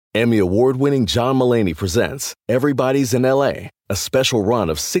Emmy award-winning John Mulaney presents Everybody's in L.A., a special run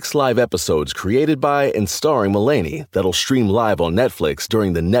of 6 live episodes created by and starring Mulaney that'll stream live on Netflix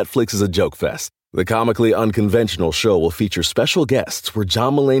during the Netflix is a Joke Fest. The comically unconventional show will feature special guests where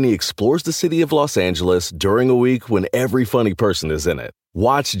John Mulaney explores the city of Los Angeles during a week when every funny person is in it.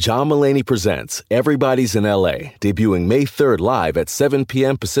 Watch John Mulaney Presents Everybody's in L.A., debuting May 3rd live at 7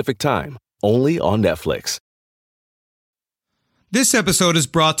 p.m. Pacific Time, only on Netflix. This episode is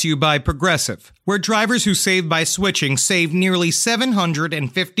brought to you by Progressive, where drivers who save by switching save nearly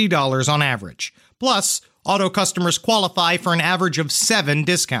 $750 on average. Plus, auto customers qualify for an average of 7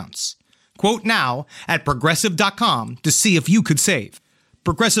 discounts. Quote now at Progressive.com to see if you could save.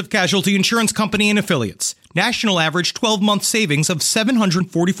 Progressive Casualty Insurance Company and Affiliates. National average 12-month savings of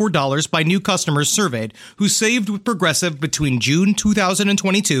 $744 by new customers surveyed who saved with Progressive between June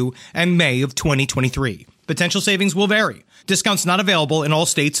 2022 and May of 2023. Potential savings will vary. Discounts not available in all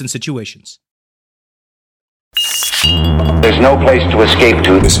states and situations. There's no place to escape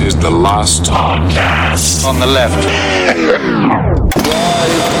to. This is the last podcast. On the left.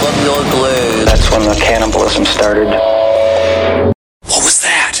 From your glade. That's when the cannibalism started. What was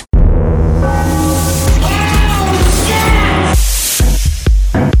that?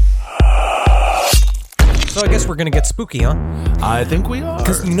 So I guess we're gonna get spooky, huh? I think we are.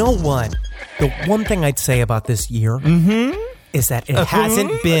 Because you know what? The one thing I'd say about this year is that it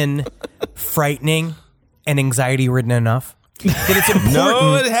hasn't been frightening and anxiety-ridden enough. That it's important.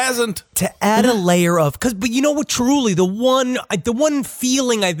 No, it hasn't. To add a layer of, but you know what? Truly, the one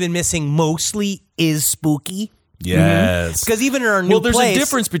feeling I've been missing mostly is spooky. Yes. Because even in our new there's place, a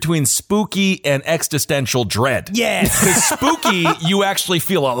difference between spooky and existential dread. Yes. Because spooky, you actually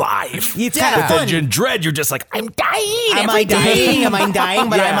feel alive. It's kind of fun. In dread, you're just like, I'm dying. Am I dying? Am I dying?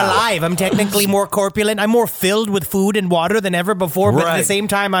 But I'm alive. I'm technically more corpulent. I'm more filled with food and water than ever before. But at the same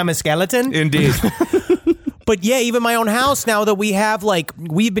time, I'm a skeleton. Indeed. But yeah, even my own house now that we have,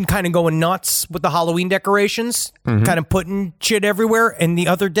 we've been kind of going nuts with the Halloween decorations, kind of putting shit everywhere. And the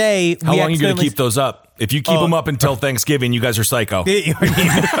other day, how long are you going to keep those up? If you keep them up until Thanksgiving, you guys are psycho.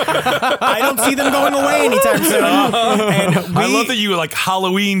 I don't see them going away anytime soon. I love that you like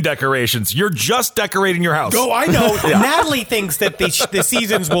Halloween decorations. You're just decorating your house. Oh, I know. Natalie thinks that the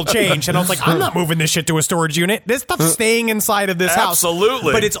seasons will change. And I was like, I'm not moving this shit to a storage unit. This stuff's staying inside of this house.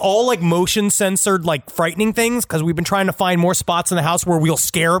 Absolutely. But it's all like motion censored, like frightening things because we've been trying to find more spots in the house where we'll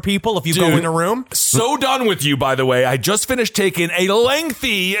scare people if you go in a room. So done with you, by the way. I just finished taking a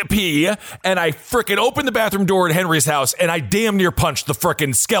lengthy pee and I frickin' opened the bathroom door at Henry's house and I damn near punched the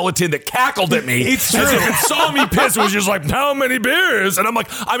frickin' skeleton that cackled at me. It's true. As if it saw me piss and was just like, how many beers? And I'm like,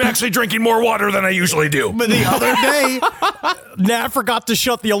 I'm actually drinking more water than I usually do. But the other day, Nat forgot to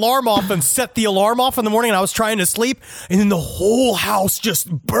shut the alarm off and set the alarm off in the morning and I was trying to sleep and then the whole house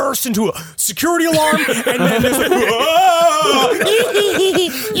just burst into a security alarm and then there's like,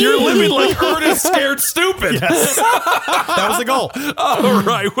 you're living like Ernest Scared Stupid. Yes. That was the goal. All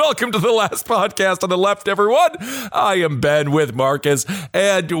right. Welcome to the last podcast on the left, everyone. I am Ben with Marcus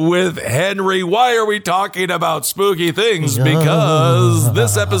and with Henry. Why are we talking about spooky things? Because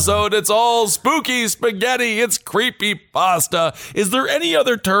this episode, it's all spooky spaghetti. It's creepypasta. Is there any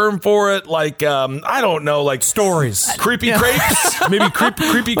other term for it? Like, I don't know, like stories. Creepy crepes? Maybe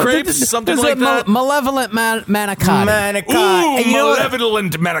creepy crepes? Something like that? Malevolent manicotti. Manicotti. Ooh,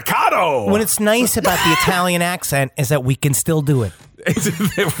 malevolent manicato. What it's nice about the Italian accent is that we can still do it.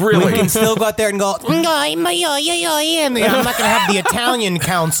 Really? We can still go out there and go, and I'm not going to have the Italian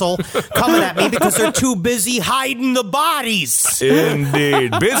council coming at me because they're too busy hiding the bodies.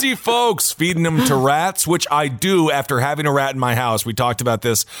 Indeed. Busy folks feeding them to rats, which I do after having a rat in my house. We talked about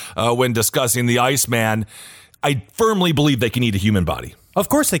this when discussing the Iceman. I firmly believe they can eat a human body. Of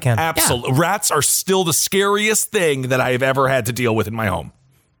course they can. Absolutely. Yeah. Rats are still the scariest thing that I have ever had to deal with in my home.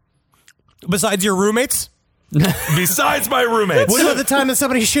 Besides your roommates? Besides my roommates. What about the time that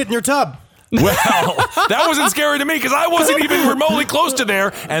somebody shit in your tub? Well, that wasn't scary to me because I wasn't even remotely close to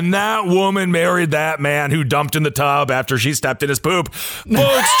there. And that woman married that man who dumped in the tub after she stepped in his poop.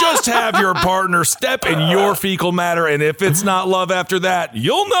 Folks, just have your partner step in your fecal matter. And if it's not love after that,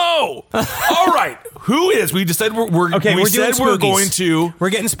 you'll know. All right. Who is? We decided we're going to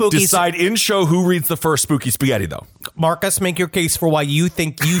getting spooky. Decide in show who reads the first spooky spaghetti, though. Marcus, make your case for why you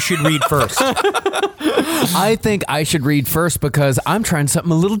think you should read first. I think I should read first because I'm trying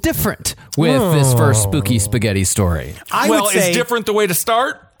something a little different with this first spooky spaghetti story? I would say is different the way to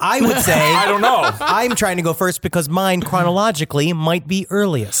start? I would say I don't know. I'm trying to go first because mine chronologically might be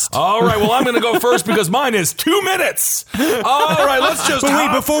earliest. All right, well, I'm going to go first because mine is 2 minutes. All right, let's just... But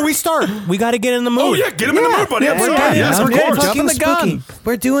wait, before we start, we got to get in the mood. Oh, yeah, get him in the mood, buddy. I'm we're sorry. getting- Yes, we're of getting course. fucking Jumping the gun. spooky.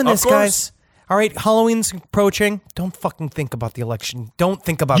 We're doing this, Of course. guys. All right, Halloween's approaching. Don't fucking think about the election. Don't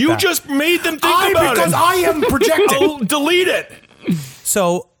think about You that. just made them think about because it. I am projecting. Oh, delete it.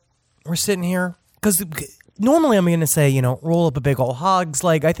 So we're sitting here because normally I'm going to say, roll up a big old hogs.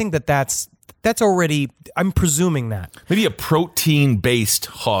 Like, I think that's already, I'm presuming that. Maybe a protein-based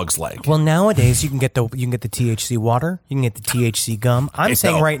hog's leg. Well, nowadays you can get the THC water, you can get the THC gum. I'm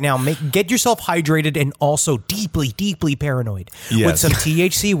saying know. right now, get yourself hydrated and also deeply, deeply paranoid with Yes. some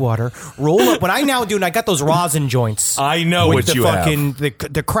THC water. Roll up. What I now do, and I got those rosin joints. I know with what the you fucking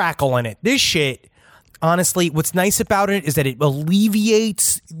the crackle in it. This shit. Honestly, what's nice about it is that it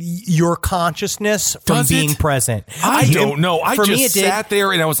alleviates your consciousness from Does being it? present. I don't know. I For me, just it did. sat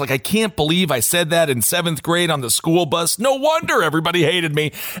there and I was like, I can't believe I said that in 7th grade on the school bus. No wonder everybody hated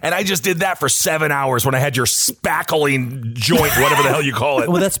me. And I just did that for 7 hours when I had your spackling joint, whatever the hell you call it.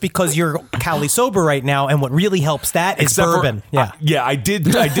 Well, that's because you're Cali sober right now, and what really helps that is Except for- bourbon. Yeah. I did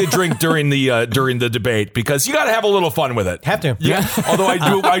drink during the debate because you got to have a little fun with it. Have to. Yeah. Although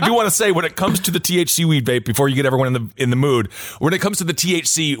I do want to say when it comes to the THC weed vape, before you get everyone in the mood, when it comes to the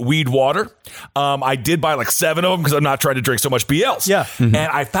THC weed water, I did buy like 7 of them because I'm not trying to drink so much BLs. Yeah. And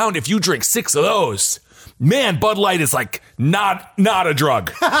I found if you drink 6 of those, man, Bud Light is like not a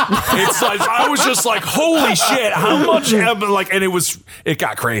drug. It's like I was just like, holy shit, how much? Like, and it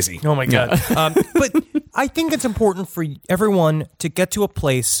got crazy. Oh my God. But I think it's important for everyone to get to a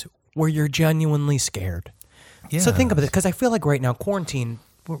place where you're genuinely scared. So think about it, because I feel like right now, quarantine,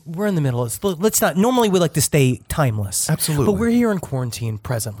 we're in the middle. Let's not, normally we like to stay timeless. Absolutely. But we're here in quarantine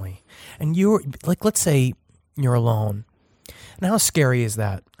presently. And you're, like, let's say you're alone. And how scary is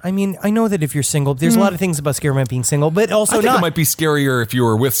that? I mean, I know that if you're single, there's a lot of things about scary about being single, but also I think not. it might be scarier if you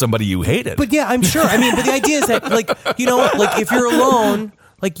were with somebody you hated. But yeah, I'm sure. I mean, but the idea is that, like, like if you're alone,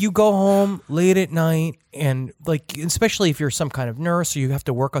 like you go home late at night and like, especially if you're some kind of nurse or you have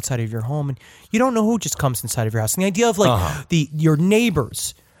to work outside of your home and you don't know who just comes inside of your house. And the idea of like your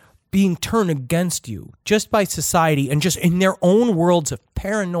neighbors being turned against you just by society and just in their own worlds of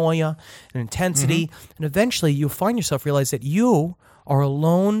paranoia and intensity. And eventually you'll find yourself realize that you are a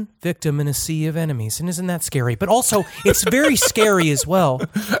lone victim in a sea of enemies. And isn't that scary? But also it's very scary as well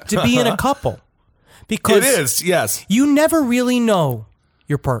to be in a couple. Because it is, yes. you never really know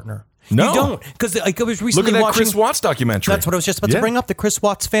your partner. No. You don't. Because I was recently Look at that watching Chris Watts documentary. That's what I was just about to bring up. The Chris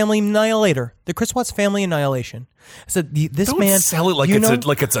Watts Family Annihilator. The Chris Watts Family Annihilation. So this Don't man sell it like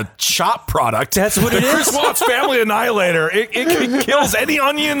it's a shop product. That's what it the is. Chris Watts Family Annihilator. It kills any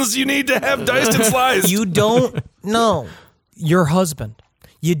onions you need to have diced and sliced. You don't know your husband.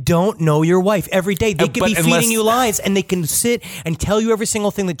 You don't know your wife. Every day they could be feeding you lies, and they can sit and tell you every single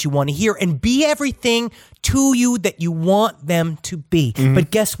thing that you want to hear and be everything to you that you want them to be.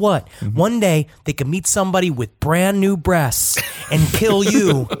 But guess what? One day they could meet somebody with brand new breasts and kill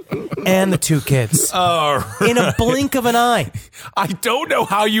you and the 2 kids in a blink of an eye. I don't know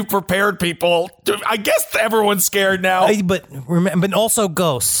how you prepared people. I guess everyone's scared now. But remember, but also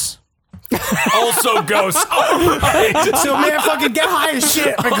ghosts. Also ghosts. All right. So man, fucking get high as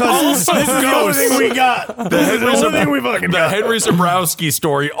shit because Also this is the only ghosts. thing we got. The Henry Zabrowski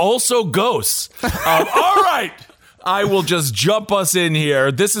story also ghosts. All right. I will just jump us in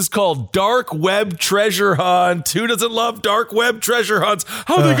here. This is called Dark Web Treasure Hunt. Who doesn't love dark web treasure hunts?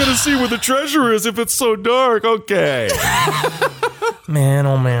 How are they going to see where the treasure is if it's so dark? Okay. Man,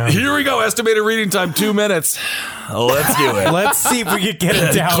 oh man. Here we go. Estimated reading time, 2 minutes. Let's do it. Let's see if we can get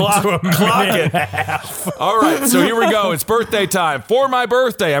it down to a minute and a half. All right, so here we go. It's birthday time. For my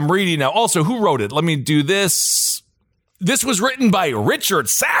birthday, I'm reading now. Also, who wrote it? Let me do this. This was written by Richard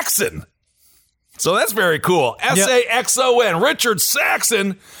Saxon. So that's very cool. Saxon. Richard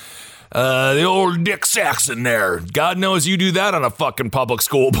Saxon. The old Dick Saxon there. God knows you do that on a fucking public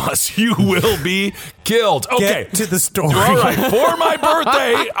school bus. You will be killed. Okay. Get to the story. All right. For my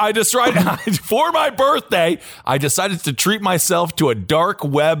birthday, I decided to treat myself to a dark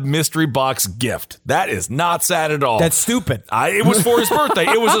web mystery box gift. That is not sad at all. That's stupid. It was for his birthday.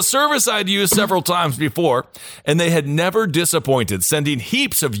 It was a service I'd used several times before, and they had never disappointed, sending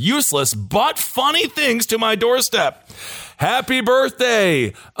heaps of useless but funny things to my doorstep. Happy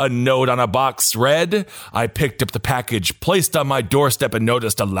birthday! A note on a box read. I picked up the package, placed on my doorstep, and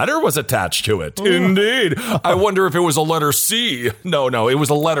noticed a letter was attached to it. Indeed. I wonder if it was a letter C. No, it was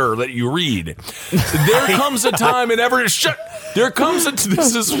a letter that you read. There comes a time in every... There comes a...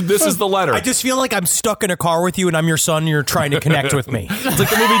 This is the letter. I just feel like I'm stuck in a car with you and I'm your son and you're trying to connect with me. It's like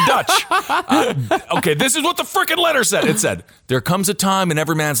the movie Dutch. Okay, this is what the frickin' letter said. It said, there comes a time in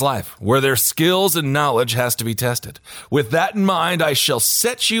every man's life where their skills and knowledge has to be tested. With that in mind, I shall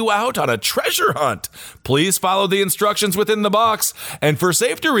set you out on a treasure hunt. Please follow the instructions within the box. And for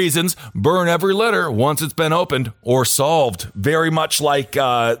safety reasons, burn every letter once it's been opened or solved. Very much like,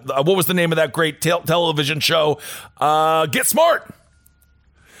 what was the name of that great television show? Get Smart.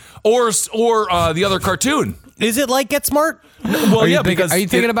 Or the other cartoon. Is it like Get Smart? Well, yeah, because... Are you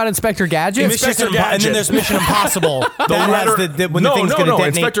thinking about Inspector Gadget? Inspector Gadget. And then there's Mission Impossible.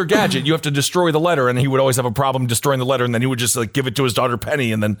 Inspector Gadget. You have to destroy the letter, and he would always have a problem destroying the letter, and then he would just give it to his daughter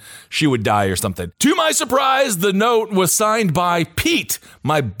Penny, and then she would die or something. To my surprise, the note was signed by Pete,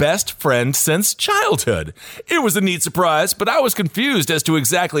 my best friend since childhood. It was a neat surprise, but I was confused as to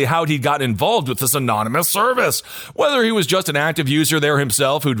exactly how he'd gotten involved with this anonymous service. Whether he was just an active user there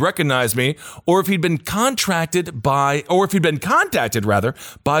himself who'd recognized me, or if he'd been contacted by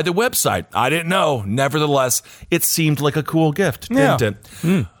the website. I didn't know. Nevertheless, it seemed like a cool gift, didn't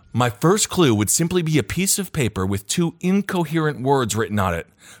it? My first clue would simply be a piece of paper with two incoherent words written on it.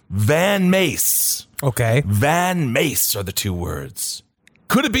 Van Mace. Okay. Van Mace are the two words.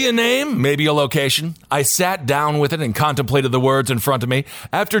 Could it be a name? Maybe a location? I sat down with it and contemplated the words in front of me.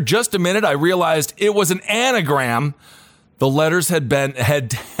 After just a minute, I realized it was an anagram. The letters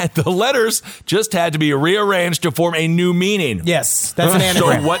the letters just had to be rearranged to form a new meaning. Yes, that's an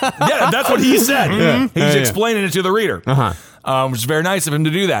anagram. That's what he said. He's explaining it to the reader, which is very nice of him to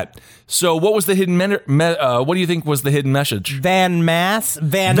do that. So, what was the hidden? What do you think was the hidden message? Van Mace.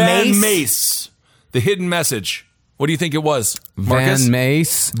 The hidden message. What do you think it was, Marcus?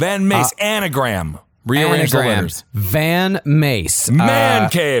 Van Mace. Anagram. Rearrange the letters. Van Mace.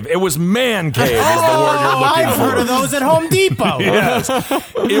 Man cave. It was man cave is the word you're looking I've for. heard of those at Home Depot. Yes.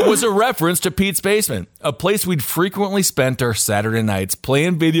 It was a reference to Pete's basement, a place we'd frequently spent our Saturday nights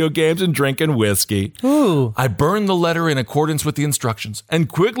playing video games and drinking whiskey. Ooh. I burned the letter in accordance with the instructions and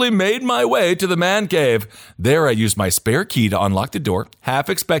quickly made my way to the man cave. There I used my spare key to unlock the door, half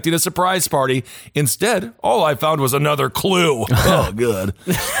expecting a surprise party. Instead, all I found was another clue. Oh, good.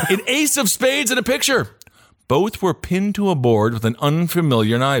 An ace of spades and a picture. Both were pinned to a board with an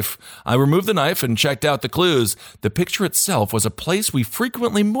unfamiliar knife. I removed the knife and checked out the clues. The picture itself was a place we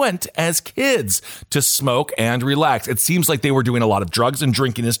frequently went as kids to smoke and relax. It seems like they were doing a lot of drugs and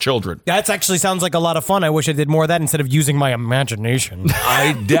drinking as children. That actually sounds like a lot of fun. I wish I did more of that instead of using my imagination.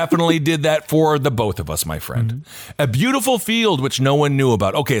 I definitely did that for the both of us, my friend. Mm-hmm. A beautiful field which no one knew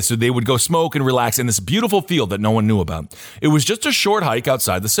about. Okay, so they would go smoke and relax in this beautiful field that no one knew about. It was just a short hike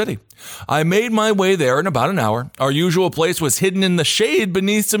outside the city. I made my way there in about an hour. Our usual place was hidden in the shade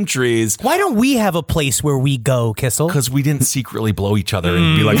beneath some trees. Why don't we have a place where we go, Kissel? Because we didn't secretly blow each other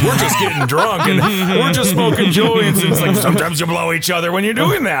and be like, we're just getting drunk and we're just smoking joints. It's like sometimes you blow each other when you're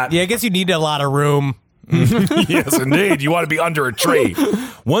doing that. Yeah, I guess you need a lot of room. Yes, indeed. You want to be under a tree.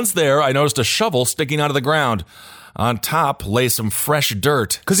 Once there, I noticed a shovel sticking out of the ground. On top lay some fresh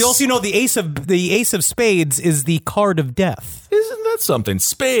dirt. Because you also know the ace of spades is the card of death. Isn't that something?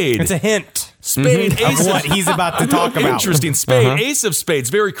 Spade. It's a hint. Spade, ace of what he's about to talk about. Interesting. Spade, ace of spades.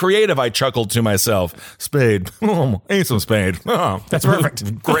 Very creative, I chuckled to myself. Spade. Oh, ace of spade. Oh, that's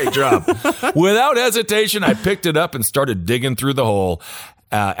perfect. Great job. Without hesitation, I picked it up and started digging through the hole.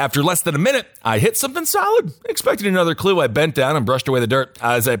 After less than a minute, I hit something solid. Expecting another clue, I bent down and brushed away the dirt.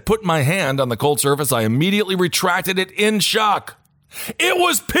 As I put my hand on the cold surface, I immediately retracted it in shock. It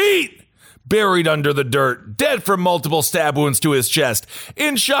was Pete! Buried under the dirt, dead from multiple stab wounds to his chest.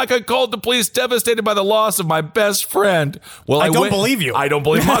 In shock, I called the police, devastated by the loss of my best friend. Well, I don't believe you. I don't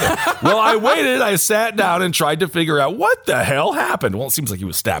believe mother. Well, I waited, I sat down and tried to figure out what the hell happened. Well, it seems like he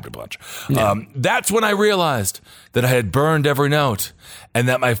was stabbed a bunch. Yeah. That's when I realized that I had burned every note and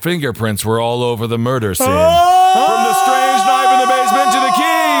that my fingerprints were all over the murder scene. Oh! From the strange knife in the basement to the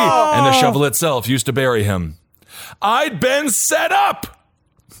key. And the shovel itself used to bury him. I'd been set up.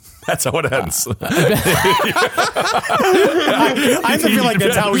 That's how it ends. I feel like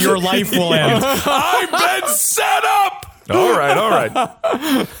that's how your life will end. I've been set up. All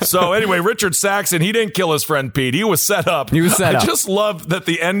right. So anyway, Richard Saxon, he didn't kill his friend Pete. He was set up. I just love that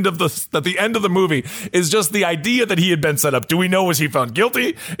the end of the movie is just the idea that he had been set up. Do we know, was he found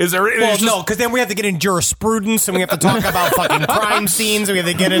guilty? Is there? Well, no, because then we have to get in jurisprudence and we have to talk about fucking crime scenes. We have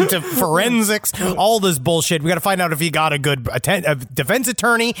to get into forensics, all this bullshit. We got to find out if he got a good defense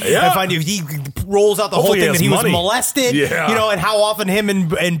attorney. Yeah. And find if he rolls out the Hopefully whole thing that he money. was molested. Yeah. You know, and how often him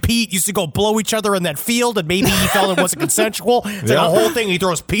and Pete used to go blow each other in that field, and maybe he felt it wasn't consensual. It's like a whole thing. He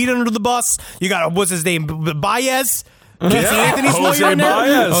throws Pete under the bus. You got, what's his name? Baez? Casey Anthony's Jose lawyer in there?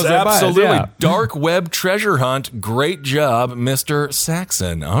 Baez, Jose Baez, absolutely. yeah. Dark web treasure hunt. Great job, Mr.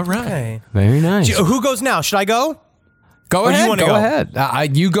 Saxon. All right. Okay. Very nice. Who goes now? Should I go? Go Or you ahead. wanna Go go?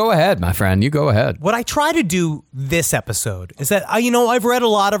 ahead. You go ahead, my friend. You go ahead. What I try to do this episode is that, I've read a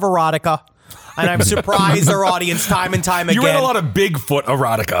lot of erotica, and I've surprised our audience time and time again. You read a lot of Bigfoot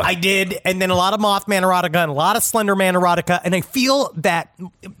erotica. I did, and then a lot of Mothman erotica and a lot of Slender Man erotica, and I feel that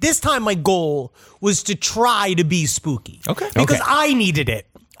this time my goal was to try to be spooky. Okay. Because I needed it.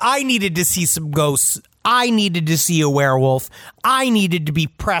 I needed to see some ghosts. I needed to see a werewolf. I needed to be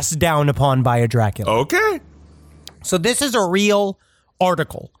pressed down upon by a Dracula. Okay. So this is a real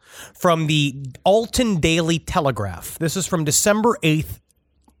article from the Alton Daily Telegraph. This is from December 8th,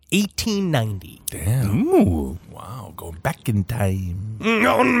 1890. Damn. Ooh. Wow. Going back in time.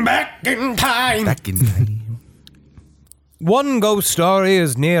 Going back in time. Back in time. One ghost story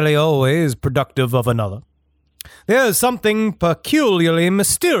is nearly always productive of another. There is something peculiarly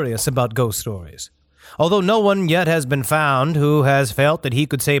mysterious about ghost stories. Although no one yet has been found who has felt that he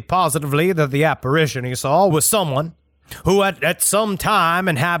could say positively that the apparition he saw was someone who at some time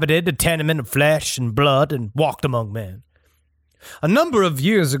inhabited a tenement of flesh and blood and walked among men. A number of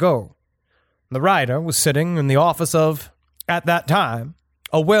years ago, the writer was sitting in the office of, at that time,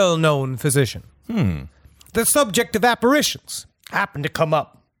 a well-known physician. The subject of apparitions happened to come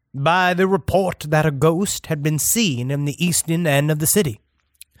up by the report that a ghost had been seen in the eastern end of the city.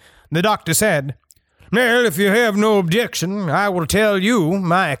 The doctor said, "Well, if you have no objection, I will tell you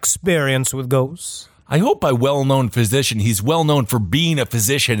my experience with ghosts." I hope by well-known physician, he's well-known for being a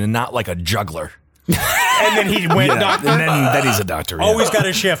physician and not like a juggler. And then he went doctor. And then he's a doctor. Yeah. Always got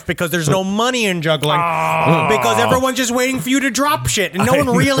to shift because there's no money in juggling. Because everyone's just waiting for you to drop shit and no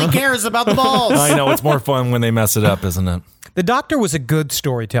one really cares about the balls. I know, it's more fun when they mess it up, isn't it? The doctor was a good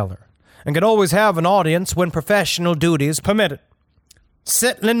storyteller and could always have an audience when professional duties permitted.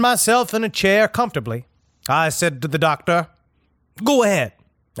 Settling myself in a chair comfortably, I said to the doctor, "Go ahead.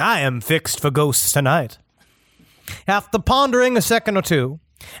 I am fixed for ghosts tonight." After pondering a second or two,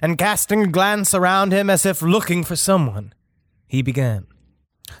 and casting a glance around him as if looking for someone, he began.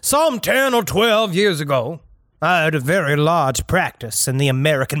 "Some 10 or 12 years ago, I had a very large practice in the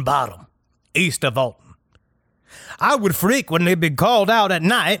American Bottom, east of Alton. I would frequently be called out at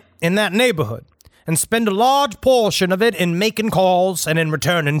night in that neighborhood and spend a large portion of it in making calls and in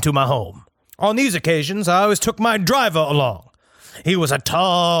returning to my home. On these occasions, I always took my driver along. He was a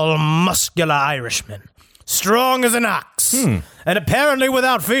tall, muscular Irishman, strong as an ox, and apparently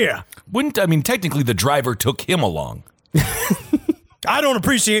without fear. Technically the driver took him along. I don't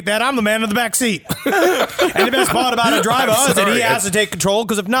appreciate that. I'm the man in the back seat. And the best part about a driver is that he has to take control,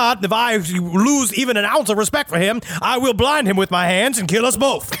 because if not, if I lose even an ounce of respect for him, I will blind him with my hands and kill us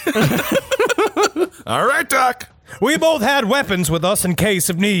both. All right, Doc. We both had weapons with us in case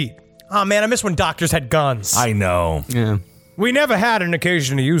of need. Oh, man, I miss when doctors had guns. I know. Yeah. We never had an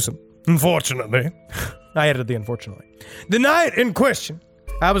occasion to use them, unfortunately. I added the unfortunately. The night in question,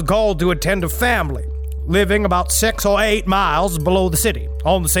 I was called to attend a family living about 6 or 8 miles below the city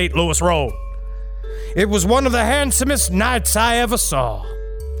on the St. Louis Road. It was one of the handsomest nights I ever saw.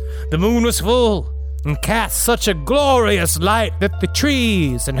 The moon was full and cast such a glorious light that the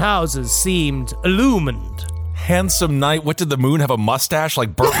trees and houses seemed illumined. Handsome night. What, did the moon have a mustache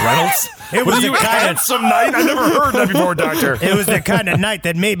like Burt Reynolds? It was Were you the a kind of- handsome night? I never heard that before, Doctor. It was the kind of night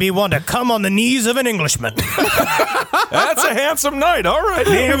that made me want to come on the knees of an Englishman. That's a handsome night. All right.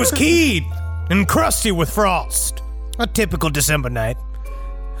 The air was keen and crusty with frost. A typical December night.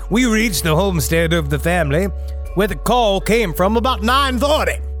 We reached the homestead of the family, where the call came from, about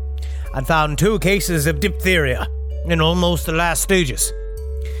 9:30. I'd found 2 cases of diphtheria in almost the last stages.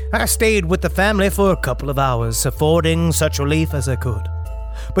 I stayed with the family for a couple of hours, affording such relief as I could.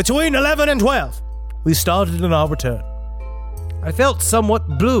 Between 11 and 12, we started on our return. I felt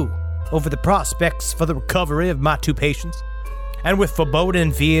somewhat blue over the prospects for the recovery of my 2 patients, and with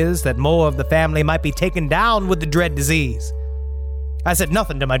foreboding fears that more of the family might be taken down with the dread disease. I said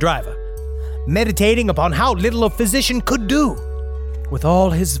nothing to my driver, meditating upon how little a physician could do with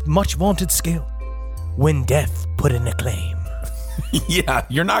all his much-vaunted skill. when death put in a claim. Yeah,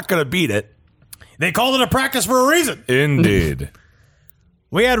 you're not going to beat it. They call it a practice for a reason. Indeed.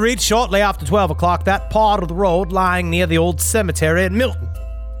 We had reached shortly after 12 o'clock that part of the road lying near the old cemetery at Milton.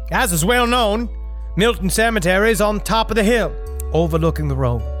 As is well known, Milton Cemetery is on top of the hill, overlooking the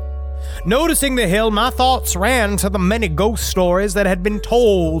road. Noticing the hill, my thoughts ran to the many ghost stories that had been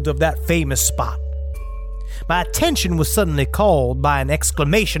told of that famous spot. My attention was suddenly called by an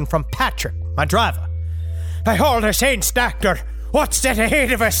exclamation from Patrick, my driver. "By all the saints, Doctor, what's that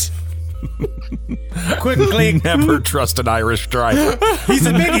ahead of us?" Quickly, Never trust an Irish driver. he's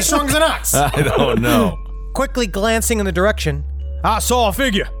a big, he's strong as an ox. I don't know. Quickly glancing in the direction, I saw a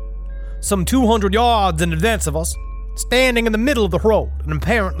figure, some 200 yards in advance of us, standing in the middle of the road and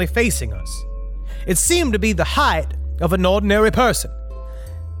apparently facing us. It seemed to be the height of an ordinary person,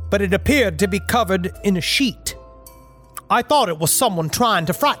 but it appeared to be covered in a sheet. I thought it was someone trying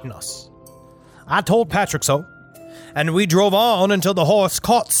to frighten us. I told Patrick so, and we drove on until the horse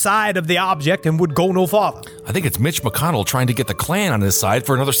caught sight of the object and would go no farther. I think it's Mitch McConnell trying to get the Klan on his side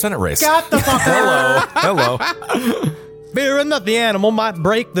for another Senate race. Got the fuck out. Hello. Fearing that the animal might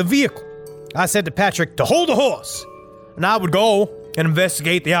break the vehicle, I said to Patrick to hold the horse, and I would go and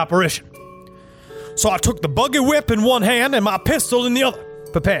investigate the apparition. So I took the buggy whip in one hand and my pistol in the other,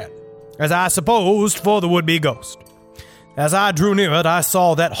 prepared, as I supposed, for the would-be ghost. As I drew near it, I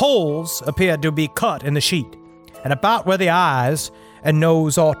saw that holes appeared to be cut in the sheet, and about where the eyes and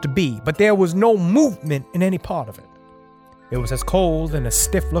nose ought to be, but there was no movement in any part of it. It was as cold and as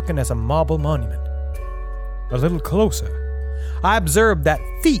stiff-looking as a marble monument. A little closer, I observed that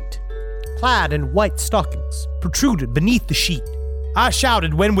feet, clad in white stockings, protruded beneath the sheet. I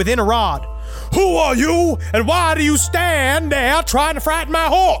shouted when within a rod, "Who are you, and why do you stand there trying to frighten my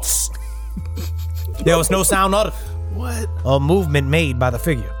horse?" There was no sound uttered. What? A movement made by the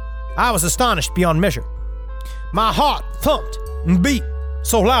figure. I was astonished beyond measure. My heart thumped and beat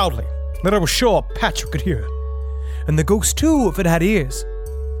so loudly that I was sure Patrick could hear it. And the ghost, too, if it had ears.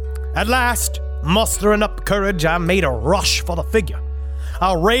 At last, mustering up courage, I made a rush for the figure.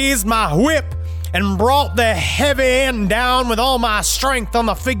 I raised my whip and brought the heavy end down with all my strength on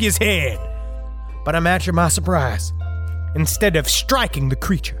the figure's head. But imagine my surprise. Instead of striking the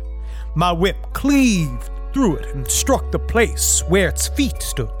creature, my whip cleaved through it and struck the place where its feet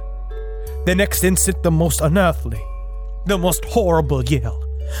stood. The next instant, the most unearthly, the most horrible yell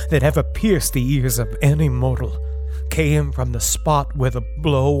that ever pierced the ears of any mortal came from the spot where the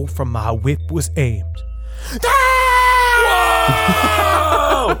blow from my whip was aimed.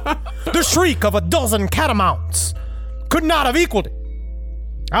 The shriek of a dozen catamounts could not have equaled it.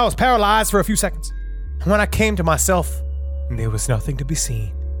 I was paralyzed for a few seconds. When I came to myself, there was nothing to be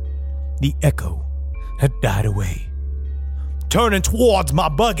seen. The echo had died away. Turning towards my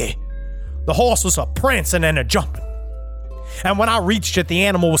buggy, the horse was a prancing and a jumping. And when I reached it, the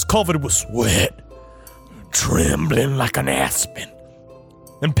animal was covered with sweat, trembling like an aspen.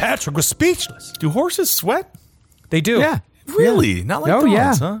 And Patrick was speechless. Do horses sweat? They do. Yeah. Really? Not like Oh, dogs,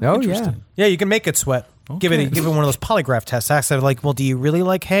 yeah. huh? Oh, Interesting. Yeah, you can make it sweat. Give it one of those polygraph tests. I said, like, well, do you really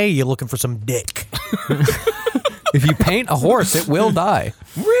like hay? You're looking for some dick. If you paint a horse, it will die.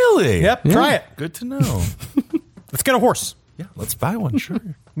 Really? Yep, try it. Good to know. Let's get a horse. Yeah, let's buy one, sure.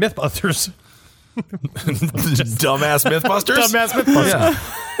 Mythbusters. Dumbass Mythbusters? Dumbass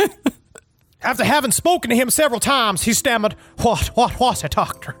Mythbusters. Yeah. After having spoken to him several times, he stammered, What was it,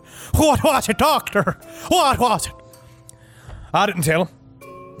 Doctor? What was it, Doctor? What was it? I didn't tell him.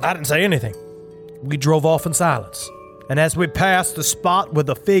 I didn't say anything. We drove off in silence, and as we passed the spot where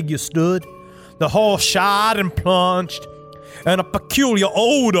the figure stood, the horse shied and plunged, and a peculiar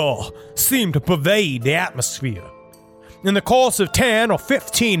odor seemed to pervade the atmosphere. In the course of 10 or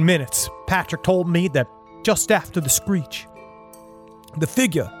 15 minutes, Patrick told me that just after the screech, the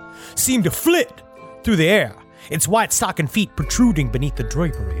figure seemed to flit through the air, its white stocking feet protruding beneath the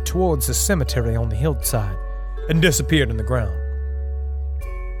drapery towards the cemetery on the hillside, and disappeared in the ground.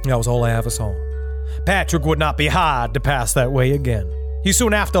 That was all I ever saw. Patrick would not be hired to pass that way again. He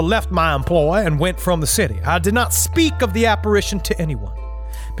soon after left my employ and went from the city. I did not speak of the apparition to anyone,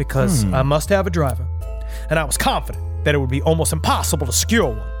 because I must have a driver, and I was confident that it would be almost impossible to secure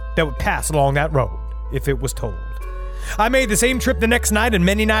one that would pass along that road if it was told. I made the same trip the next night and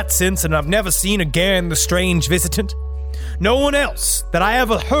many nights since, and I've never seen again the strange visitant. No one else that I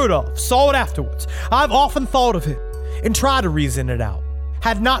ever heard of saw it afterwards. I've often thought of it and tried to reason it out.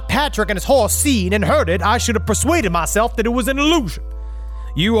 Had not Patrick and his horse seen and heard it, I should have persuaded myself that it was an illusion.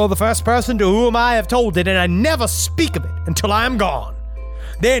 You are the first person to whom I have told it, and I never speak of it until I am gone.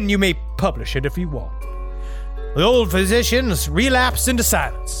 Then you may publish it if you want. The old physicians relapsed into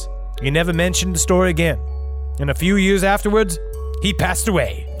silence. He never mentioned the story again. And a few years afterwards, he passed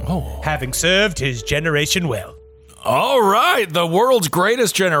away, having served his generation well. All right, the world's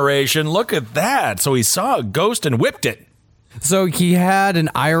greatest generation. Look at that. So he saw a ghost and whipped it. So he had an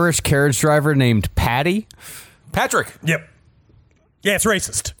Irish carriage driver named Patty. Patrick. Yep. Yeah, it's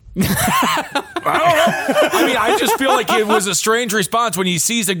racist. I mean, I just feel like it was a strange response when he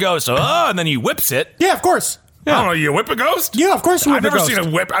sees a ghost, and then he whips it. Yeah, of course. I don't know, you whip a ghost? Yeah, of course you whip a ghost.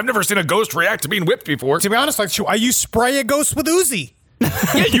 I've never seen a ghost react to being whipped before. To be honest, like you spray a ghost with Uzi.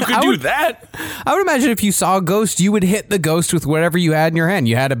 Yeah, you could do that. I would imagine if you saw a ghost, you would hit the ghost with whatever you had in your hand.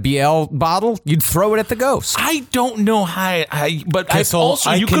 You had a BL bottle, you'd throw it at the ghost. I don't know how, but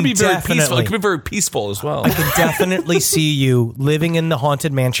you could be very peaceful. It could be very peaceful as well. I can definitely see you living in the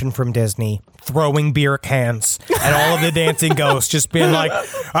Haunted Mansion from Disney, throwing beer cans at all of the dancing ghosts, just being like,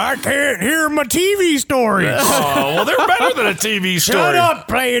 I can't hear my TV stories. Oh, well, they're better than a TV story. Shut up,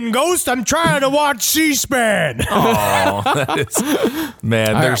 playing ghost. I'm trying to watch C-SPAN. Oh, that is...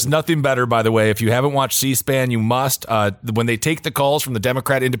 Man, there's nothing better, by the way. If you haven't watched C-SPAN, you must. When they take the calls from the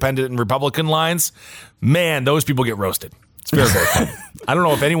Democrat, Independent, and Republican lines, man, those people get roasted. It's very, very funny. I don't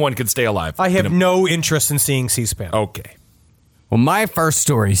know if anyone could stay alive. I have no interest in seeing C-SPAN. Okay. Well, my first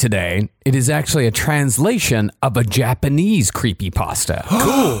story today, it is actually a translation of a Japanese creepypasta.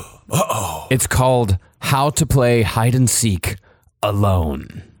 Cool. Uh-oh. It's called How to Play Hide and Seek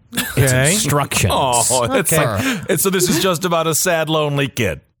Alone. It's instructions. Oh, it's like, so this is just about a sad, lonely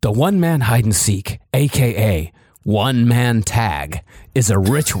kid. The one-man hide and seek, a.k.a. one-man tag, is a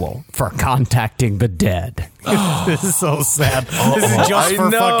ritual for contacting the dead. This is so sad. This is just for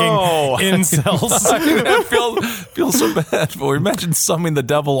fucking incels. I feel so bad for you. Imagine summoning the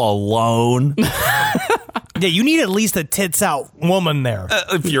devil alone. Yeah, you need at least a tits-out woman there.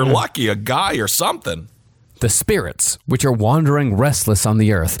 If you're lucky, a guy or something. The spirits, which are wandering restless on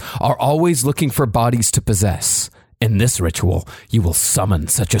the earth, are always looking for bodies to possess. In this ritual, you will summon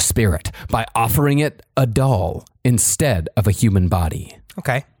such a spirit by offering it a doll instead of a human body.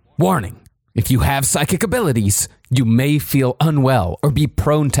 Okay. Warning. If you have psychic abilities, you may feel unwell or be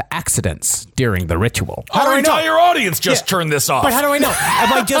prone to accidents during the ritual. Our entire audience just turned this off. But how do I know?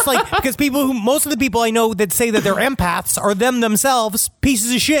 Am I just like, because most of the people I know that say that they're empaths are them themselves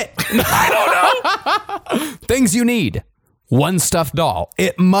pieces of shit. I don't know. Things you need. One stuffed doll.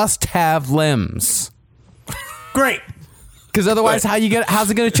 It must have limbs. Great. Because otherwise, how's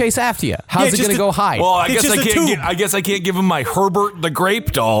it going to chase after you? How's it going to go hide? Well, I guess I can't give him my Herbert the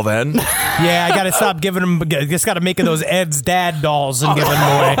Grape doll then. Yeah, I got to stop giving him. Just got to make those Ed's dad dolls and give them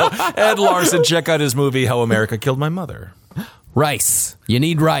away. Ed Larson, check out his movie How America Killed My Mother. Rice. You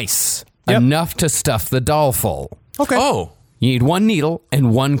need rice. Yep. Enough to stuff the doll full. Okay. Oh. You need one needle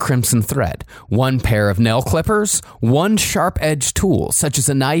and one crimson thread, one pair of nail clippers, one sharp-edged tool, such as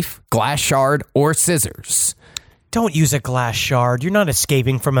a knife, glass shard, or scissors. Don't use a glass shard. You're not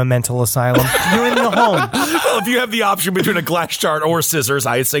escaping from a mental asylum. You're in the home. Well, if you have the option between a glass shard or scissors,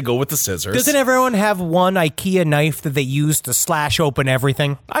 I'd say go with the scissors. Doesn't everyone have one IKEA knife that they use to slash open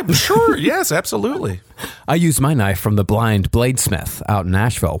everything? I'm sure. Yes, absolutely. I use my knife from the Blind Bladesmith out in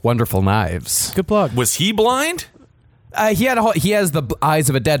Nashville. Wonderful knives. Good plug. Was he blind? He has the eyes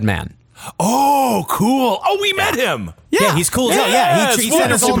of a dead man. Oh, cool. Oh, we met him. Yeah, he's cool as hell. Yeah, he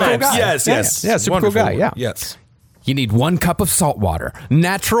sent us all knives. Yes. Yeah, super cool guy, yeah. Yes. You need 1 cup of salt water.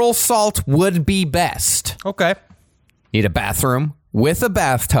 Natural salt would be best. Okay. Need a bathroom with a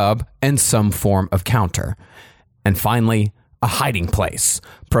bathtub and some form of counter. And finally, a hiding place,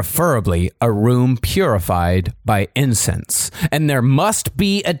 preferably a room purified by incense. And there must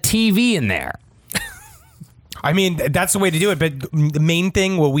be a TV in there. I mean, that's the way to do it. But the main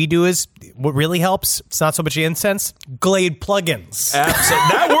thing, what we do is, what really helps, it's not so much incense, Glade plugins.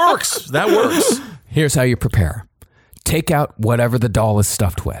 That works. Here's how you prepare. Take out whatever the doll is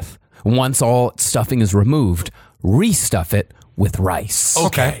stuffed with. Once all stuffing is removed, restuff it with rice.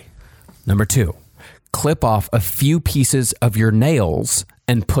 Okay. Number 2, clip off a few pieces of your nails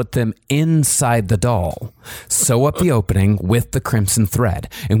and put them inside the doll. Sew up the opening with the crimson thread.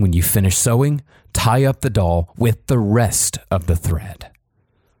 And when you finish sewing, tie up the doll with the rest of the thread.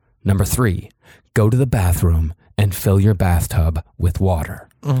 Number 3, go to the bathroom and fill your bathtub with water.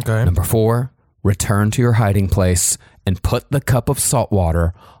 Okay. Number 4, return to your hiding place and put the cup of salt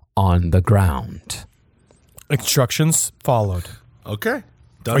water on the ground. Instructions followed. Okay.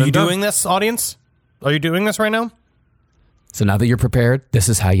 Are you doing this, audience? Are you doing this right now? So now that you're prepared, this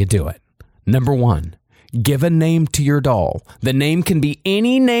is how you do it. Number 1, give a name to your doll. The name can be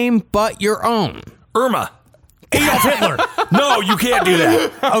any name but your own. Irma. Adolf Hitler. No, you can't do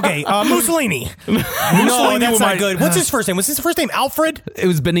that. Okay, Mussolini. No, that's not good. What's his first name? Was his first name Alfred? It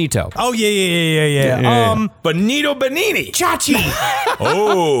was Benito. Oh, yeah. Benito Benini. Chachi.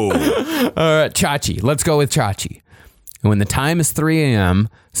 Oh. All right, Chachi. Let's go with Chachi. And when the time is 3 a.m.,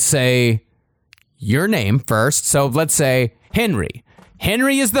 say your name first. So let's say Henry.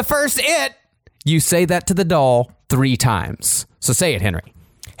 Henry is the first it. You say that to the doll 3 times. So say it, Henry.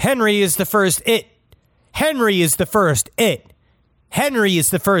 Henry is the first it. Henry is the first it. Henry is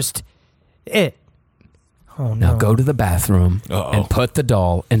the first it. Oh, no. Now go to the bathroom and put the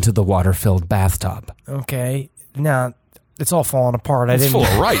doll into the water-filled bathtub. Okay. Now, it's all falling apart. It's full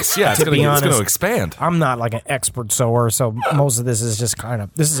of rice. Yeah, it's going to expand. I'm not like an expert sewer, so most of this is just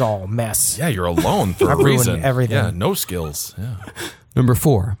this is all a mess. Yeah, you're alone for a reason. Ruined everything. Yeah, no skills. Yeah. Number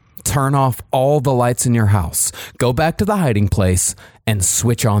 4, turn off all the lights in your house. Go back to the hiding place and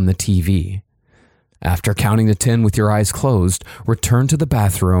switch on the TV. After counting to 10 with your eyes closed, return to the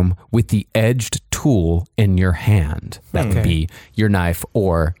bathroom with the edged tool in your hand. That would be your knife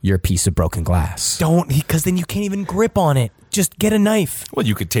or your piece of broken glass. Don't, because then you can't even grip on it. Just get a knife. Well,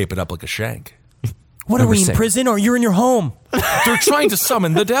 you could tape it up like a shank. What, are we in prison or you're in your home? They're trying to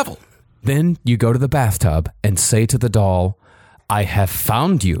summon the devil. Then you go to the bathtub and say to the doll, I have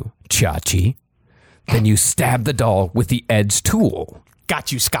found you, Chachi. Then you stab the doll with the edged tool.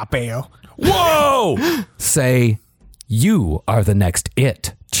 Got you, Scapeo. Whoa! Say, you are the next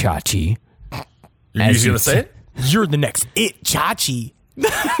it, Chachi. You're going to say it? You're the next it, Chachi.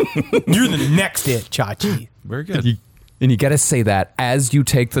 You're the next it, Chachi. Very good. And you got to say that as you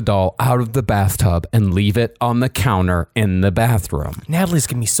take the doll out of the bathtub and leave it on the counter in the bathroom. Natalie's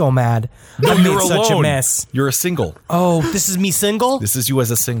going to be so mad. No, I made you're such alone. a mess. You're a single. Oh, this is me single? This is you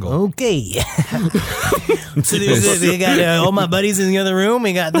as a single. Okay. So we got all my buddies in the other room.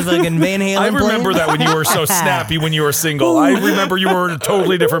 We got the fucking Van Halen I remember playing. that when you were so snappy when you were single. I remember you were a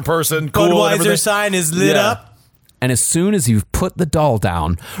totally different person. Cool. Budweiser sign is lit up. And as soon as you've put the doll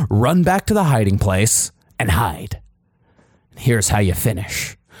down, run back to the hiding place and hide. Here's how you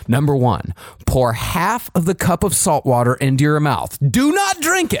finish. Number 1, pour half of the cup of salt water into your mouth. Do not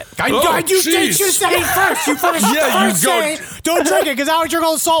drink it. You should have said it first. You first. Yeah, you go. Don't drink it because I would drink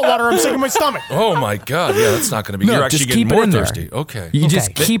all the salt water. I'm sick of my stomach. Oh my God! Yeah, that's not going to be. No, You're actually just getting keep it more in there. thirsty. Okay. You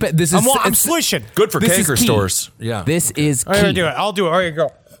just keep it. This is I'm swishing. Good for this is canker key. stores. Yeah. This is I'm gonna key. do it. I'll do it. All right,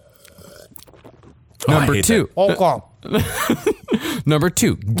 go. Number 2. Okay. Number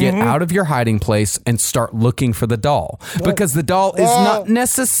 2, get out of your hiding place and start looking for the doll because the doll is not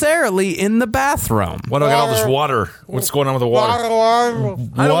necessarily in the bathroom. Why do I got all this water? What's going on with the water? I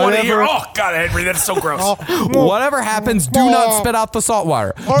don't want to hear. Oh God, Henry, that's so gross. Whatever happens, do not spit out the salt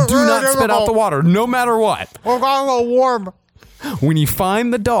water. Do not spit out the water, no matter what. Warm. When you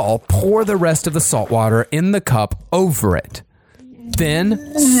find the doll, pour the rest of the salt water in the cup over it.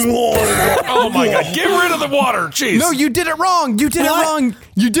 Then, Oh my God, get rid of the water. Jeez. no, you did it wrong. You did it wrong.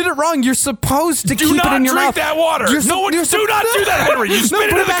 You did it wrong. You're supposed to Do keep not it in your drink mouth. that water. Do not do that, Henry. You spit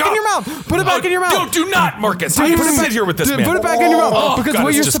it put in it the back cup. in your mouth. Put it back in your mouth. No, do not, Marcus. I Put can it sit back- here with this man. Put it back in your mouth. Oh, because God, what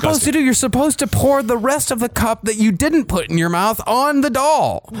it's you're supposed to do, you're supposed to pour the rest of the cup that you didn't put in your mouth on the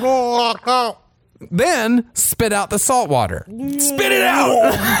doll. Then spit out the salt water. Spit it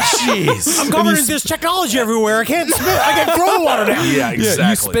out. Jeez. I'm covered in this technology everywhere. I can't spit. I can throw the water down. Yeah, exactly.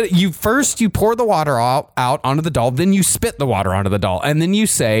 You spit it. You pour the water out onto the doll. Then you spit the water onto the doll, and then you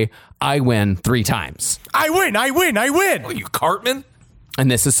say, "I win 3 times." I win. Oh, you Cartman?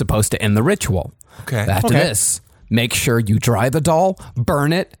 And this is supposed to end the ritual. Okay. After this, make sure you dry the doll,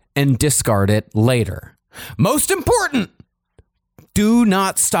 burn it, and discard it later. Most important, do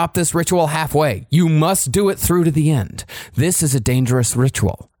not stop this ritual halfway. You must do it through to the end. This is a dangerous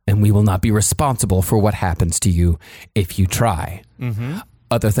ritual, and we will not be responsible for what happens to you if you try.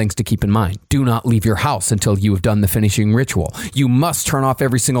 Other things to keep in mind. Do not leave your house until you have done the finishing ritual. You must turn off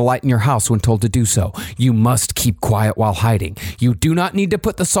every single light in your house when told to do so. You must keep quiet while hiding. You do not need to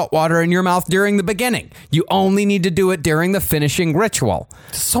put the salt water in your mouth during the beginning. You only need to do it during the finishing ritual.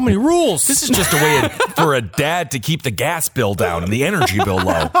 So many rules. This is just a way for a dad to keep the gas bill down and the energy bill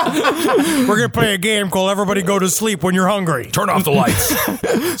low. We're going to play a game called Everybody Go to Sleep When You're Hungry. Turn off the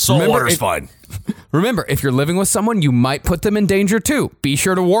lights. Salt water's fine. Remember, if you're living with someone, you might put them in danger too. Be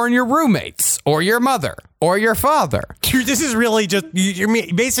sure to warn your roommates or your mother or your father. Dude, this is really just, you're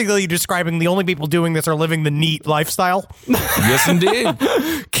basically describing the only people doing this are living the neat lifestyle. Yes, indeed.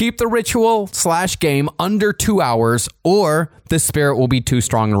 Keep the ritual/game under 2 hours or the spirit will be too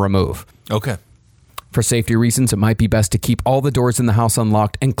strong to remove. Okay. For safety reasons, it might be best to keep all the doors in the house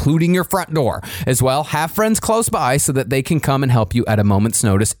unlocked, including your front door. As well, have friends close by so that they can come and help you at a moment's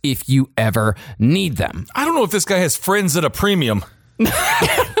notice if you ever need them. I don't know if this guy has friends at a premium. Yeah,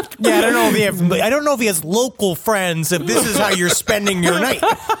 I don't know if he has local friends. If this is how you're spending your night.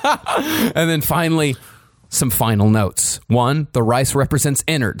 And then finally, some final notes. 1, the rice represents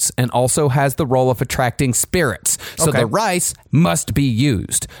innards and also has the role of attracting spirits. So the rice must be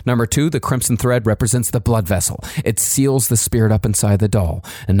used. Number 2, the crimson thread represents the blood vessel. It seals the spirit up inside the doll.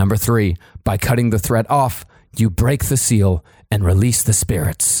 And number 3, by cutting the thread off, you break the seal and release the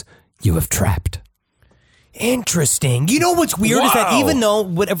spirits you have trapped. Interesting. You know what's weird is that even though,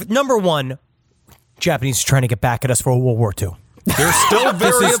 number 1, Japanese are trying to get back at us for World War II. They're still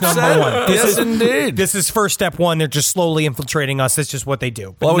very This is upset. number 1. Yes, indeed. This is first step 1. They're just slowly infiltrating us. That's just what they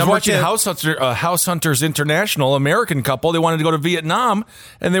do. Well, I was Number watching 2, House Hunters International, American couple. They wanted to go to Vietnam,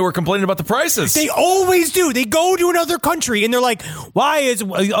 and they were complaining about the prices. They always do. They go to another country, and they're like, why is,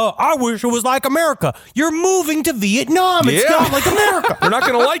 I wish it was like America. You're moving to Vietnam. It's not like America. They're not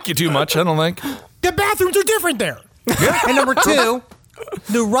going to like you too much, I don't think. The bathrooms are different there. And number 2,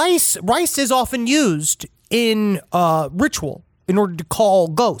 the rice is often used in ritual in order to call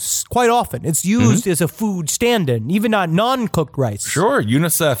ghosts. Quite often, it's used as a food stand-in, even on non-cooked rice. Sure,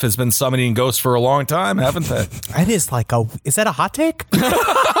 UNICEF has been summoning ghosts for a long time, haven't they? That is is that a hot take?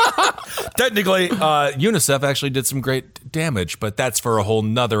 Technically, UNICEF actually did some great damage, but that's for a whole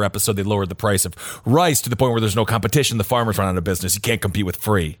nother episode. They lowered the price of rice to the point where there's no competition. The farmers run out of business. You can't compete with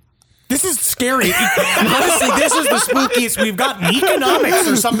free. This is scary. Honestly, this is the spookiest we've gotten. Economics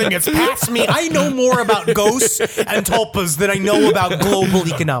or something that's past me. I know more about ghosts and tulpas than I know about global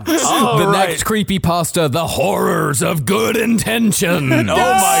economics. Next creepypasta, the horrors of good intention. Oh my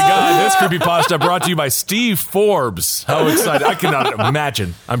God, this creepypasta brought to you by Steve Forbes. How excited. I cannot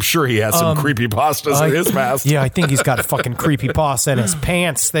imagine. I'm sure he has some creepypastas in his past. Yeah, I think he's got a fucking creepypasta in his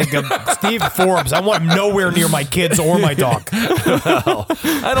pants. Think of Steve Forbes. I want him nowhere near my kids or my dog. Well,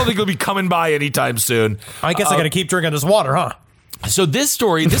 I don't think he'll be coming by anytime soon. I guess I got to keep drinking this water, huh? So this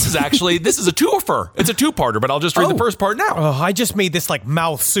story, this is a twofer. It's a two-parter, but I'll just read the first part now. Oh, I just made this like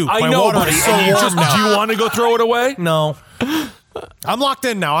mouth soup. I My know, water buddy. is so warm now. Do you want to go throw it away? No. I'm locked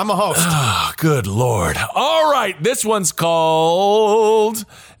in now. I'm a host. Oh, good Lord. All right. This one's called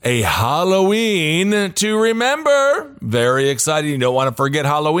A Halloween to Remember. Very exciting. You don't want to forget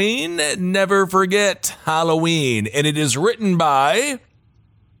Halloween. Never forget Halloween. And it is written by...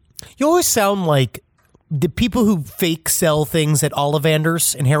 You always sound like the people who fake sell things at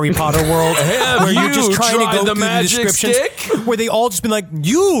Ollivanders in Harry Potter World, where you're just trying to go through the descriptions, where they all just been like,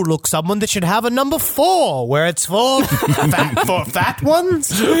 "You look someone that should have a number 4, where it's full fat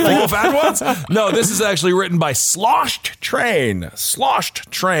ones." Full fat ones? No, this is actually written by Sloshed Train. Sloshed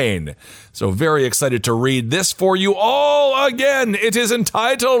Train. So very excited to read this for you all again. It is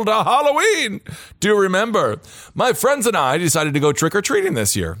entitled A Halloween to Remember. My friends and I decided to go trick-or-treating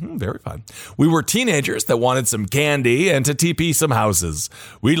this year. Very fun. We were teenagers that wanted some candy and to TP some houses.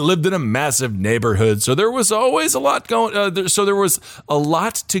 We lived in a massive neighborhood, so there was always a lot there was a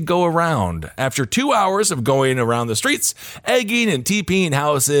lot to go around. After 2 hours of going around the streets, egging and TPing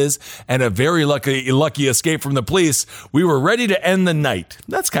houses, and a very lucky escape from the police, we were ready to end the night.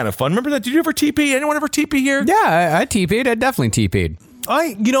 That's kind of fun. Remember that? Did you ever TP? Anyone ever TP here? Yeah, I TP'd. I definitely TP'd.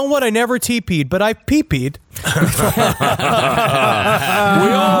 You know what? I never TP'd, but I pee-peed. We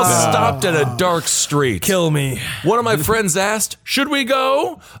all stopped at a dark street. Kill me. One of my friends asked, "Should we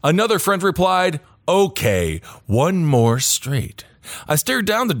go?" Another friend replied, "Okay, one more street." I stared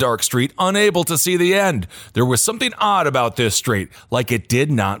down the dark street, unable to see the end. There was something odd about this street, like it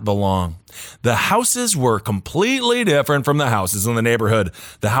did not belong. The houses were completely different from the houses in the neighborhood.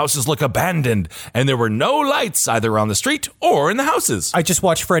 The houses look abandoned, and there were no lights either on the street or in the houses. I just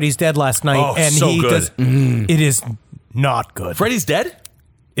watched Freddy's Dead last night, and so he good. does. It is not good. Freddy's Dead?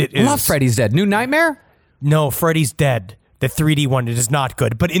 It is. Love Freddy's Dead. New Nightmare? No, Freddy's Dead. The 3D one, it is not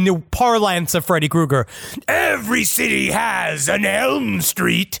good. But in the parlance of Freddy Krueger, every city has an Elm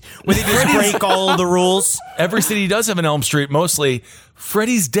Street, where they just break all the rules. Every city does have an Elm Street, mostly.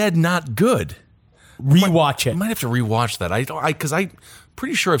 Freddy's Dead, not good. Rewatch it. I might have to rewatch that. Because I'm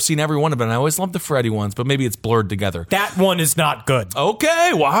pretty sure I've seen every one of them. I always love the Freddy ones, but maybe it's blurred together. That one is not good.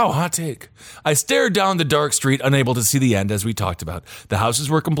 Okay, wow, hot take. I stared down the dark street, unable to see the end, as we talked about. The houses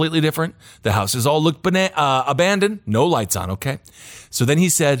were completely different. The houses all looked abandoned, no lights on, okay? So then he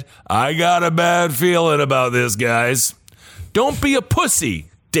said, "I got a bad feeling about this, guys. Don't be a pussy.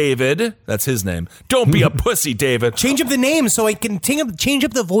 David. That's his name. Don't be a pussy, David. Change up the names so I can change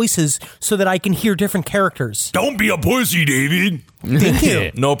up the voices so that I can hear different characters. Don't be a pussy, David. Thank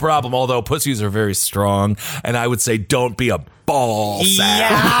you. No problem, although pussies are very strong, and I would say don't be a ball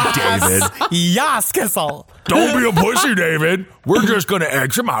sack, David. Yes, Kissel. Don't be a pussy, David. We're just going to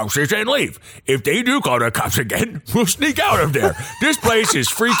egg some houses and leave. If they do call the cops again, we'll sneak out of there. This place is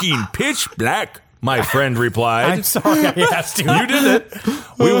freaking pitch black, my friend replied. I'm sorry I asked you. You did it.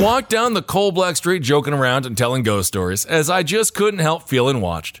 We walked down the coal black street joking around and telling ghost stories, as I just couldn't help feeling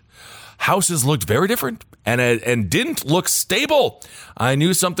watched. Houses looked very different and didn't look stable. I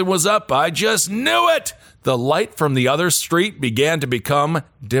knew something was up. I just knew it. The light from the other street began to become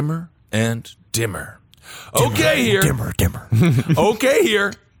dimmer and dimmer. Okay, here. Dimmer. Okay,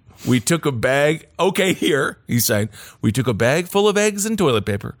 here. We took a bag. Okay, here, he's saying. We took a bag full of eggs and toilet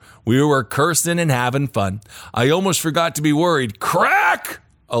paper. We were cursing and having fun. I almost forgot to be worried. Crack!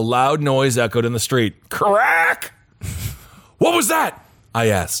 A loud noise echoed in the street. Crack! What was that? I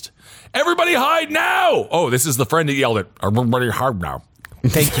asked. Everybody hide now! Oh, this is the friend that yelled it. Everybody hide now.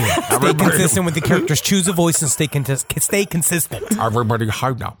 Thank you. Stay consistent with the characters. Choose a voice and stay consistent. Everybody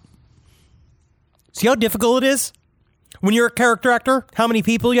hide now. See how difficult it is? When you're a character actor, how many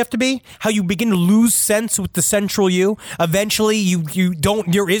people you have to be, how you begin to lose sense with the central you. Eventually,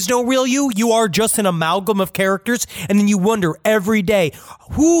 there is no real you. You are just an amalgam of characters. And then you wonder every day,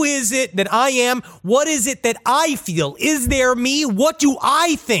 who is it that I am? What is it that I feel? Is there me? What do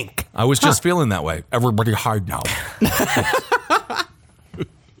I think? I was just feeling that way. Everybody hide now.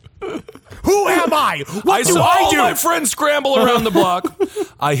 Who am I? I saw all my friends scramble around the block.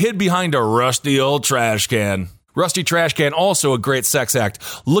 I hid behind a rusty old trash can. Rusty trash can, also a great sex act,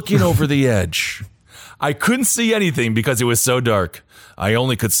 looking over the edge. I couldn't see anything because it was so dark. I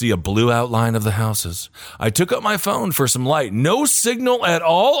only could see a blue outline of the houses. I took up my phone for some light. No signal at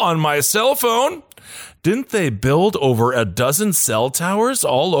all on my cell phone. Didn't they build over a dozen cell towers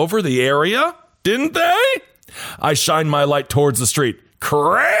all over the area? Didn't they? I shined my light towards the street.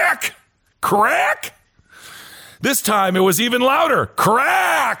 Crack! Crack! This time it was even louder.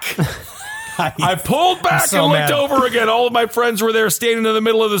 Crack! I pulled back and looked over again. All of my friends were there standing in the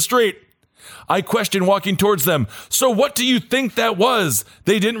middle of the street. I questioned walking towards them. So what do you think that was?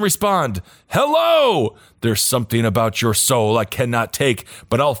 They didn't respond. Hello! There's something about your soul I cannot take,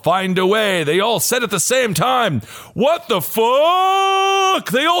 but I'll find a way. They all said at the same time. What the fuck?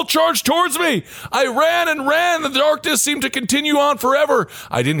 They all charged towards me. I ran and ran. The darkness seemed to continue on forever.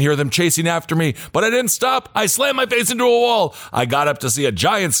 I didn't hear them chasing after me, but I didn't stop. I slammed my face into a wall. I got up to see a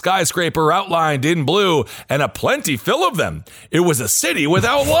giant skyscraper outlined in blue and a plenty fill of them. It was a city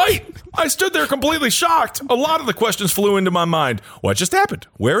without light. I stood there completely shocked. A lot of the questions flew into my mind. What just happened?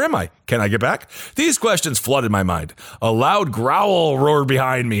 Where am I? Can I get back? These questions flooded my mind. A loud growl roared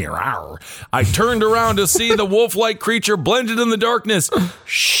behind me. Rawr. I turned around to see the wolf-like creature blended in the darkness.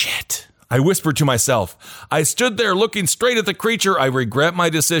 Shit. I whispered to myself. I stood there looking straight at the creature. I regret my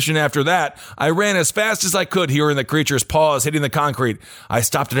decision after that. I ran as fast as I could, hearing the creature's paws hitting the concrete. I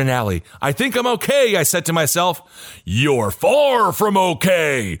stopped at an alley. I think I'm okay, I said to myself. You're far from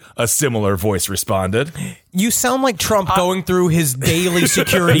okay, a similar voice responded. You sound like Trump going through his daily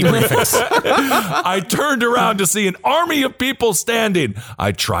security briefings. I turned around to see an army of people standing.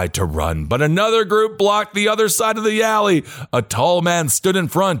 I tried to run, but another group blocked the other side of the alley. A tall man stood in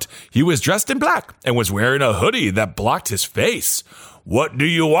front. He was dressed in black and was wearing a hoodie that blocked his face. What do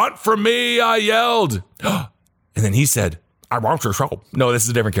you want from me? I yelled. And then he said, I want your soul. No, this is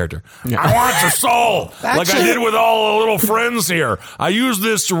a different character. Yeah. I want your soul. Like I did with all the little friends here. I use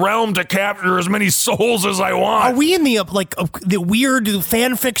this realm to capture as many souls as I want. Are we in the the weird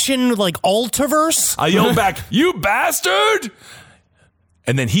fan fiction Altiverse? I yelled back, you bastard!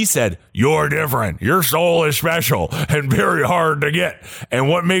 And then he said, you're different. Your soul is special and very hard to get. And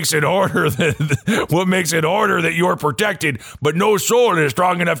what makes it harder that you're protected, but no soul is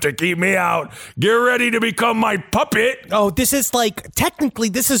strong enough to keep me out. Get ready to become my puppet. Oh, this is technically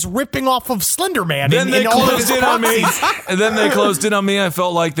this is ripping off of Slender Man. Then they closed in on me. And then they closed in on me. I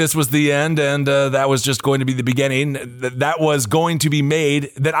felt like this was the end, and that was just going to be the beginning. That was going to be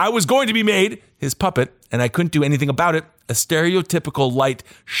made, that I was going to be made his puppet, and I couldn't do anything about it. A stereotypical light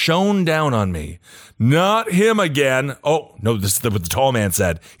shone down on me. Not him again. Oh, no, this is what the tall man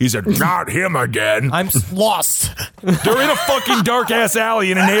said. He said, not him again. I'm lost. They're in a fucking dark-ass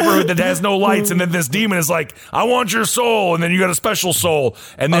alley in a neighborhood that has no lights, and then this demon is like, I want your soul, and then you got a special soul,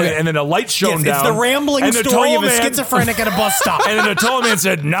 and then a light shone down. It's the rambling story of a schizophrenic at a bus stop. And then the tall man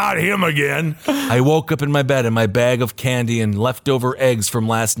said, not him again. I woke up in my bed in my bag of candy and leftover eggs from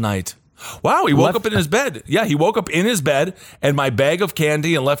last night. Wow, he woke up in his bed. Yeah, he woke up in his bed and my bag of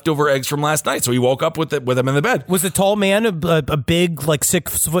candy and leftover eggs from last night. So he woke up with him in the bed. Was the tall man a big, like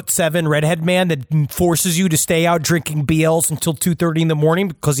 6'7" redhead man that forces you to stay out drinking BLs until 2:30 in the morning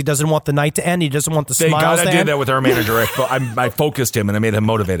because he doesn't want the night to end? He doesn't want the Thank smiles God to I did end? that with our manager. I focused him and I made him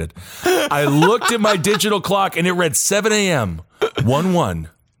motivated. I looked at my digital clock and it read 7 a.m.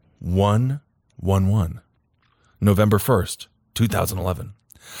 1/1/1/1/1. November 1st, 2011.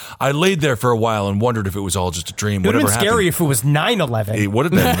 I laid there for a while and wondered if it was all just a dream. It would have Whatever been scary happened. if it was 9/11. It would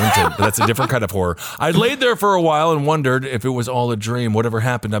have been, wouldn't it? But that's a different kind of horror. I laid there for a while and wondered if it was all a dream. Whatever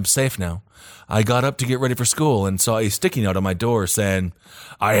happened, I'm safe now. I got up to get ready for school and saw a sticky note on my door saying,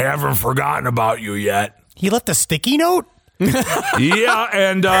 I haven't forgotten about you yet. He left a sticky note? Yeah,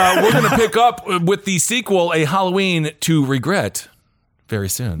 and we're going to pick up with the sequel, A Halloween to Regret, very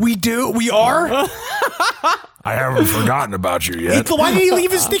soon. We do? We are? I haven't forgotten about you yet. Why did he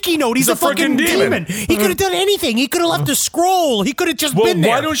leave a sticky note? He's a fucking freaking demon. He could have done anything. He could have left a scroll. He could have just been there.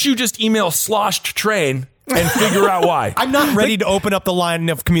 Why don't you just email Sloshed Train and figure out why? I'm not ready to open up the line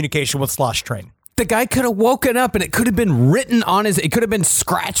of communication with Slosh Train. The guy could have woken up and it could have been written on it could have been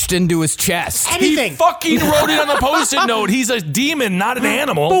scratched into his chest. Anything. He fucking wrote it on the Post-it note. He's a demon, not an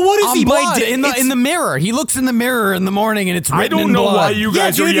animal. But what is he? Blood, in the mirror. He looks in the mirror in the morning and it's written I don't in know blood. why you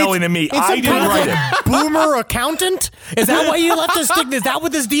guys are yelling at me. I didn't write it. Boomer accountant? Is that why you left the stick? Is that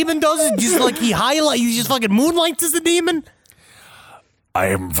what this demon does? It's just like he just fucking moonlights as a demon? I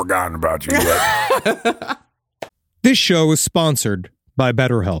haven't forgotten about you yet. This show is sponsored by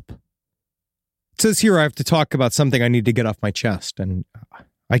BetterHelp. It says here I have to talk about something I need to get off my chest, and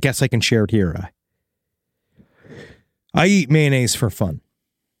I guess I can share it here. I eat mayonnaise for fun.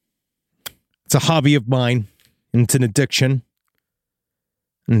 It's a hobby of mine, and it's an addiction.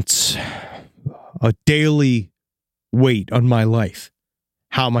 And it's a daily weight on my life.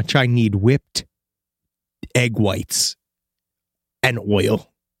 How much I need whipped egg whites and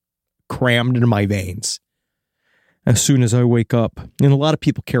oil crammed into my veins as soon as I wake up. And a lot of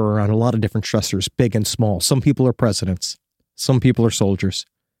people carry around a lot of different stressors, big and small. Some people are presidents. Some people are soldiers.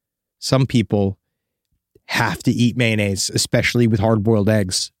 Some people have to eat mayonnaise, especially with hard-boiled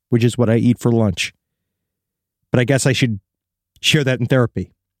eggs, which is what I eat for lunch. But I guess I should share that in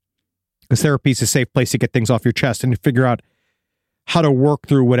therapy, because therapy is a safe place to get things off your chest and to figure out how to work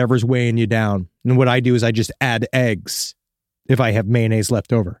through whatever's weighing you down. And what I do is I just add eggs if I have mayonnaise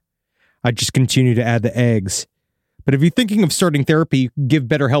left over. I just continue to add the eggs. But if you're thinking of starting therapy, give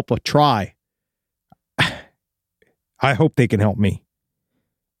BetterHelp a try. I hope they can help me.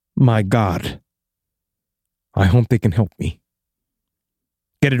 My God. I hope they can help me.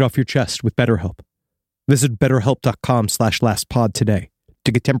 Get it off your chest with BetterHelp. Visit BetterHelp.com/lastpod today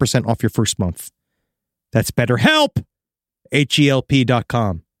to get 10% off your first month. That's BetterHelp.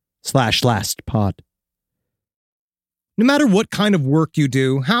 HELP.com/lastpod. No matter what kind of work you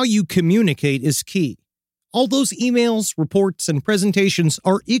do, how you communicate is key. All those emails, reports, and presentations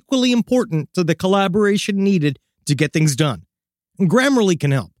are equally important to the collaboration needed to get things done. And Grammarly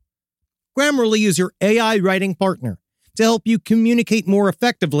can help. Grammarly is your AI writing partner to help you communicate more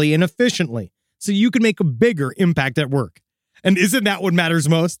effectively and efficiently so you can make a bigger impact at work. And isn't that what matters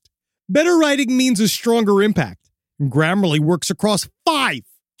most? Better writing means a stronger impact. And Grammarly works across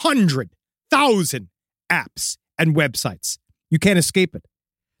 500,000 apps and websites. You can't escape it.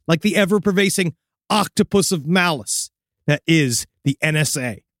 Like the ever-pervasive octopus of malice that is the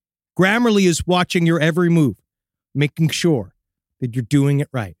NSA. Grammarly is watching your every move, making sure that you're doing it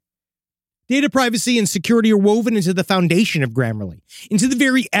right. Data privacy and security are woven into the foundation of Grammarly, into the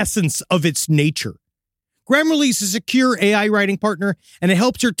very essence of its nature. Grammarly is a secure AI writing partner, and it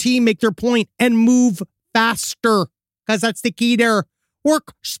helps your team make their point and move faster, because that's the key there.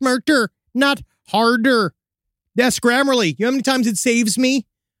 Work smarter, not harder. Yes, Grammarly. You know how many times it saves me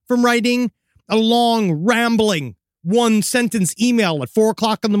from writing a long, rambling, one-sentence email at 4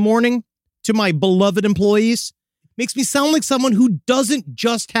 o'clock in the morning to my beloved employees? Makes me sound like someone who doesn't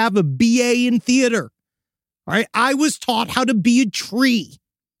just have a BA in theater. All right, I was taught how to be a tree.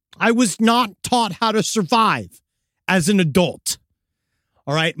 I was not taught how to survive as an adult.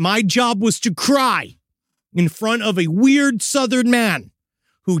 All right, my job was to cry in front of a weird Southern man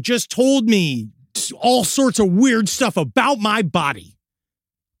who just told me all sorts of weird stuff about my body.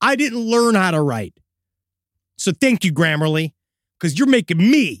 I didn't learn how to write. So thank you, Grammarly, because you're making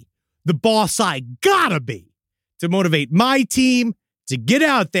me the boss I gotta be to motivate my team to get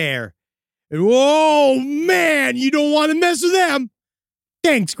out there. And, oh, man, you don't want to mess with them.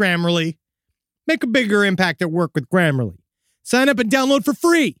 Thanks, Grammarly. Make a bigger impact at work with Grammarly. Sign up and download for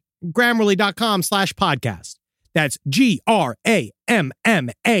free at Grammarly.com/podcast. That's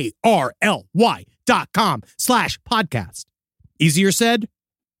GRAMMARLY.com/podcast. Easier said,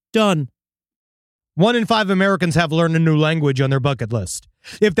 done. 1 in 5 Americans have learned a new language on their bucket list.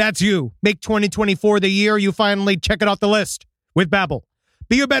 If that's you, make 2024 the year you finally check it off the list with Babbel.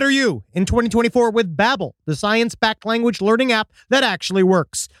 Be a better you in 2024 with Babbel, the science-backed language learning app that actually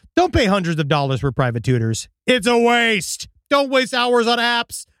works. Don't pay hundreds of dollars for private tutors. It's a waste. Don't waste hours on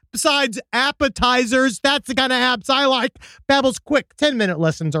apps. Besides appetizers, that's the kind of apps I like. Babbel's quick 10-minute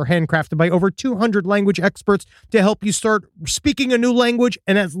lessons are handcrafted by over 200 language experts to help you start speaking a new language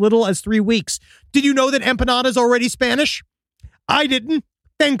in as little as 3 weeks. Did you know that empanada is already Spanish? I didn't.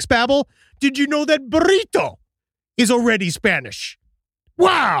 Thanks, Babbel. Did you know that burrito is already Spanish?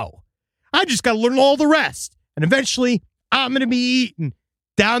 Wow. I just got to learn all the rest. And eventually, I'm going to be eating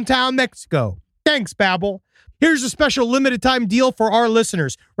downtown Mexico. Thanks, Babbel. Here's a special limited time deal for our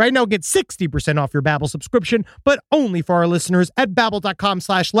listeners. Right now, get 60% off your Babbel subscription, but only for our listeners at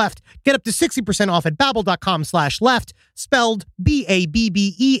Babbel.com/left. Get up to 60% off at Babbel.com/left, spelled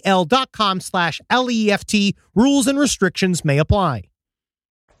BABBEL.com/LEFT. Rules and restrictions may apply.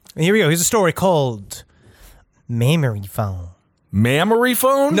 Here we go. Here's a story called Memory Foam. Mammary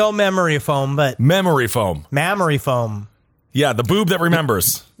phone? No memory foam, but Memory foam. mammary foam. Yeah, the boob that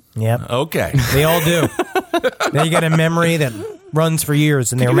remembers. Yep. Okay. They all do. Now you got a memory that runs for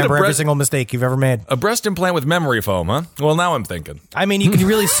years, and they Can you get remember a every breast- single mistake you've ever made. A breast implant with memory foam, huh? Well, now I'm thinking. I mean, you can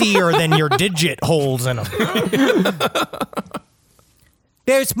really see her than your digit holes in them.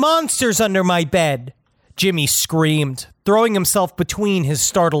 There's monsters under my bed, Jimmy screamed, throwing himself between his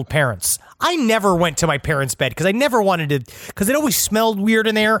startled parents. I never went to my parents' bed because I never wanted to, because it always smelled weird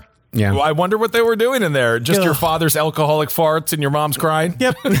in there. Yeah. Well, I wonder what they were doing in there. Just your father's alcoholic farts and your mom's crying?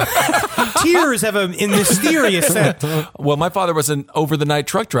 Yep. Tears have a mysterious scent. Well, my father was an over-the-night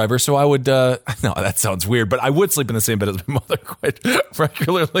truck driver, so I would, no, that sounds weird, but I would sleep in the same bed as my mother quite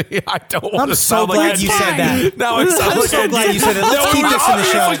regularly. I don't want to so sound like glad you said that. Now I sound I'm like so glad you said it. Let's keep this in the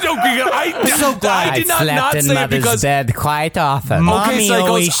show. I'm so glad. I did not say it because... bed quite often. Mommy Psychos,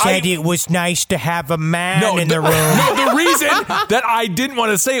 always said it was nice to have a man in the room. No, the reason that I didn't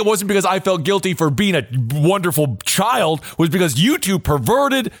want to say it wasn't because I felt guilty for being a wonderful child, was because you two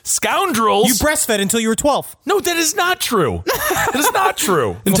perverted scoundrels. You breastfed until you were 12. No, that is not true. That is not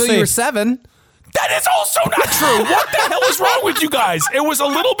true. Until you were 7. That is also not true. What the hell is wrong with you guys? It was a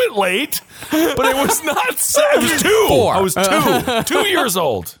little bit late, but it was not 7. It was 2. 4. I was 2 years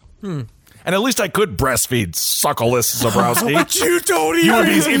old. And at least I could breastfeed suckleless Zabrowski. But you don't even. You would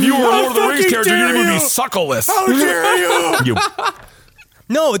be, if you were a Lord of the Rings character, you would be suckleless. How dare you? You.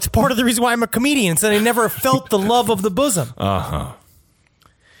 No, it's part of the reason why I'm a comedian. It's that I never felt the love of the bosom. Uh-huh.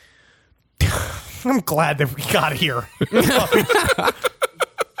 I'm glad that we got here.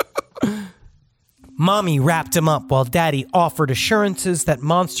 Mommy wrapped him up while Daddy offered assurances that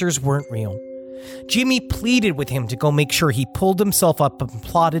monsters weren't real. Jimmy pleaded with him to go make sure he pulled himself up and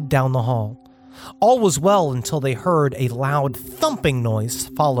plodded down the hall. All was well until they heard a loud thumping noise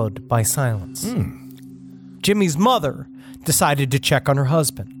followed by silence. Jimmy's mother decided to check on her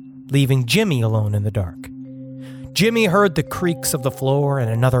husband, leaving Jimmy alone in the dark. Jimmy heard the creaks of the floor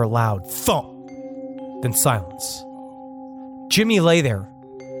and another loud thump, then silence. Jimmy lay there,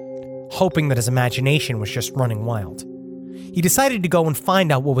 hoping that his imagination was just running wild. He decided to go and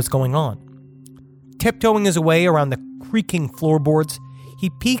find out what was going on. Tiptoeing his way around the creaking floorboards, he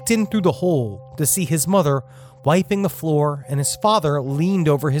peeked in through the hole to see his mother wiping the floor and his father leaned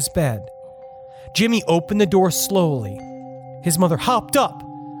over his bed. Jimmy opened the door slowly. His mother hopped up,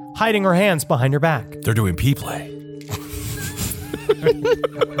 hiding her hands behind her back. They're doing P-play.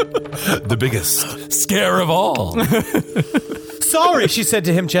 The biggest scare of all. Sorry, she said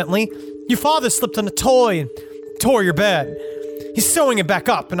to him gently. Your father slipped on a toy and tore your bed. He's sewing it back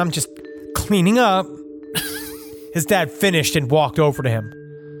up, and I'm just cleaning up. His dad finished and walked over to him.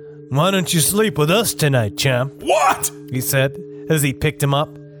 Why don't you sleep with us tonight, champ? What? He said as he picked him up.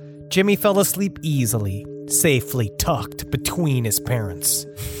 Jimmy fell asleep easily, safely tucked between his parents.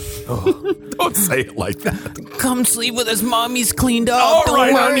 Don't say it like that. Come sleep with us. Mommy's cleaned up. All Don't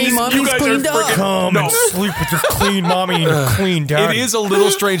right, worry, you Mommy's guys are cleaned up. freaking- Come No. and sleep with your clean mommy and your clean daddy. It is a little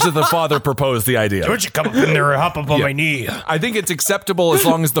strange that the father proposed the idea. Don't you come up in there and hop up on my knee. I think it's acceptable as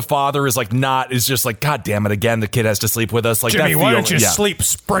long as the father is just like, God damn it, again, the kid has to sleep with us. Like, Jimmy, that's why the don't you only- sleep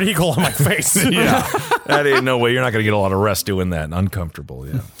spread eagle on my face? Yeah. That ain't no way. You're not going to get a lot of rest doing that. Uncomfortable,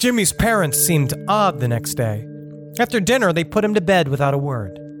 yeah. Jimmy's parents seemed odd the next day. After dinner, they put him to bed without a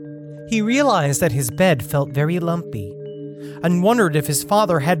word. He realized that his bed felt very lumpy and wondered if his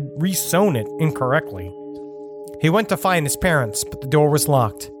father had re-sewn it incorrectly. He went to find his parents, but the door was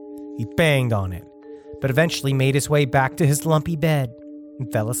locked. He banged on it, but eventually made his way back to his lumpy bed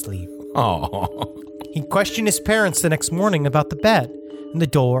and fell asleep. Oh. He questioned his parents the next morning about the bed and the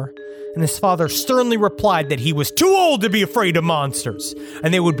door, and his father sternly replied that he was too old to be afraid of monsters,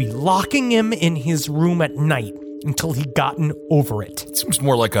 and they would be locking him in his room at night until he'd gotten over it. It seems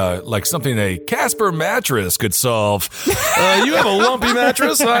more like something a Casper mattress could solve. You have a lumpy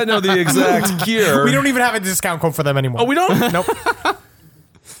mattress? I know the exact cure. We don't even have a discount code for them anymore. Oh, we don't? Nope.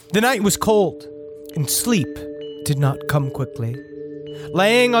 The night was cold, and sleep did not come quickly.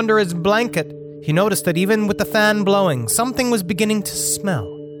 Laying under his blanket, he noticed that even with the fan blowing, something was beginning to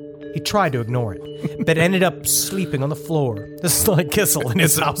smell. He tried to ignore it, but ended up sleeping on the floor. This is like Kissel in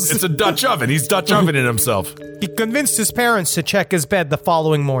his house. It's a Dutch oven. He's Dutch ovening himself. He convinced his parents to check his bed the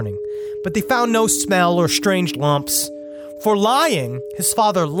following morning, but they found no smell or strange lumps. For lying, his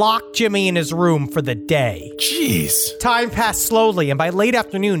father locked Jimmy in his room for the day. Jeez. Time passed slowly, and by late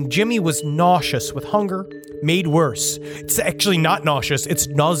afternoon, Jimmy was nauseous with hunger, made worse. It's actually not nauseous, it's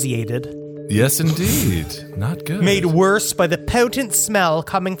nauseated. Yes, indeed. Not good. Made worse by the potent smell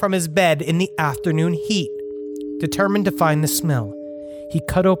coming from his bed in the afternoon heat. Determined to find the smell, he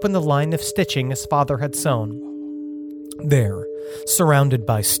cut open the line of stitching his father had sewn. There, surrounded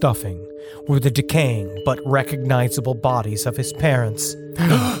by stuffing, were the decaying but recognizable bodies of his parents.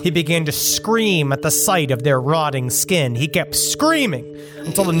 He began to scream at the sight of their rotting skin. He kept screaming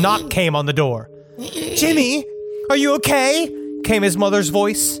until the knock came on the door. "Jimmy, are you okay?" came his mother's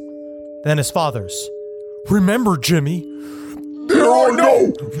voice. Then his father's. "Remember, Jimmy, There are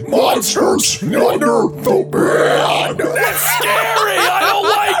no monsters under the bed. That's scary. I don't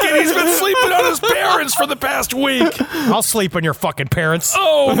like it. He's been sleeping on his parents for the past week. I'll sleep on your fucking parents."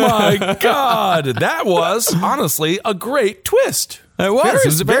 Oh my God. That was, honestly, a great twist. It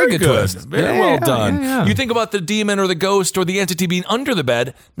was a very good twist. Very well done. You think about the demon or the ghost or the entity being under the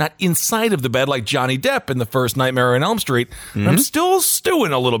bed, not inside of the bed like Johnny Depp in the first Nightmare on Elm Street. Mm-hmm. I'm still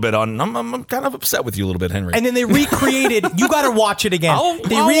stewing a little bit on. I'm kind of upset with you a little bit, Henry. And then they recreated. You got to watch it again. I'll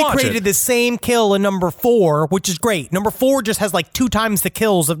recreated the same kill in number 4, which is great. Number 4 just has like 2 times the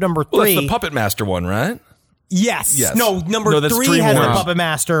kills of number 3. Well, that's the Puppet Master one, right? Yes. No, number 3 Dream has Warriors. the Puppet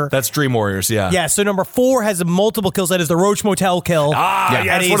Master. That's Dream Warriors, yeah. Yeah, so number 4 has multiple kills. That is the Roach Motel kill. Yeah,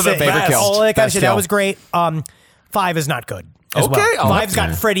 that's one of the favorite kills. All that kind of Best shit. kill. That was great. 5 is not good as Okay, well. I'll have 5's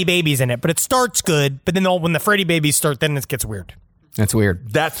got Freddy babies in it, but it starts good. But then when the Freddy babies start, then it gets weird. That's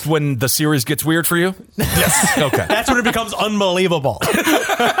weird. That's when the series gets weird for you? Yes. Okay. That's when it becomes unbelievable.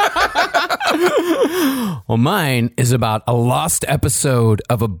 Well, mine is about a lost episode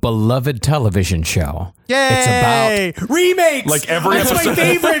of a beloved television show. Yay! It's about remakes. Like every That's episode. my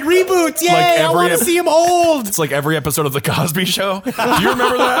favorite reboots. Yay! Like I every want to see them old. It's like every episode of The Cosby Show. Do you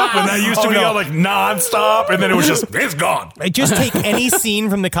remember that? When that used to be on like nonstop and then it was just, it's gone. I just take any scene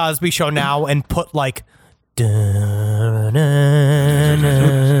from The Cosby Show now and put like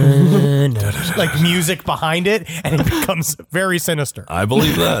like music behind it, and it becomes very sinister. I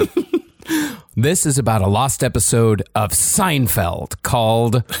believe that. This is about a lost episode of Seinfeld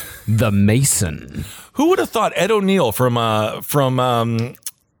called The Mason. Who would have thought Ed O'Neill from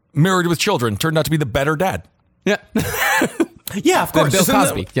Married with Children turned out to be the better dad? Yeah. Yeah, of course. Bill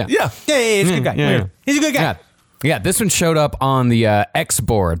Cosby. Yeah. Yeah. He's a good guy. Yeah. He's a good guy. Yeah. Yeah, this one showed up on the X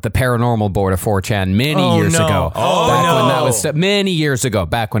board, the paranormal board of 4chan many years ago. Oh, back no. when that was many years ago,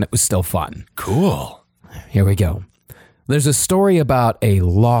 back when it was still fun. Cool. Here we go. There's a story about a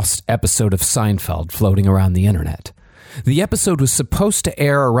lost episode of Seinfeld floating around the internet. The episode was supposed to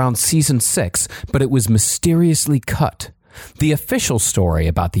air around season 6, but it was mysteriously cut. The official story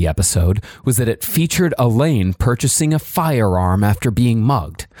about the episode was that it featured Elaine purchasing a firearm after being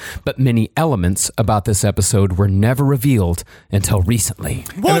mugged, but many elements about this episode were never revealed until recently.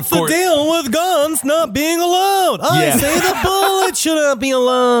 What's the deal with guns not being allowed? I say the bullet shouldn't be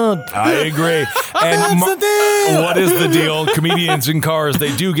allowed. I agree. And What's the deal? What is the deal? Comedians in cars,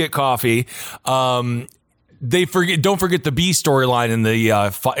 they do get coffee. They forget. Don't forget the B storyline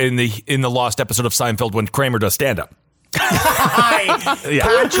in the lost episode of Seinfeld when Kramer does stand up.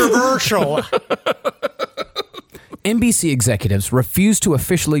 Controversial. NBC executives refused to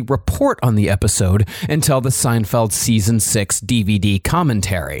officially report on the episode until the Seinfeld Season 6 DVD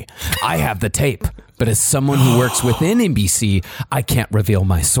commentary. I have the tape, but as someone who works within NBC, I can't reveal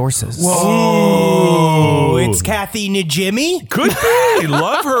my sources. Whoa. It's Kathy Najimy? Could be.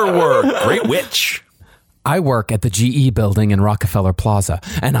 Love her work. Great witch. I work at the GE building in Rockefeller Plaza,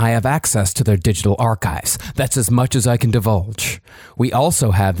 and I have access to their digital archives. That's as much as I can divulge. We also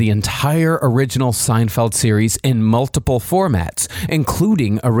have the entire original Seinfeld series in multiple formats,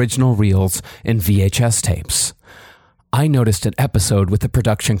 including original reels and VHS tapes. I noticed an episode with the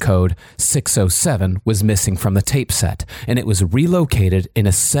production code 607 was missing from the tape set, and it was relocated in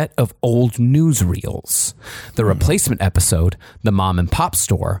a set of old newsreels. The replacement episode, The Mom and Pop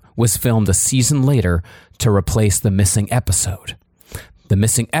Store, was filmed a season later to replace the missing episode. The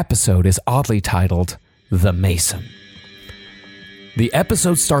missing episode is oddly titled The Mason. The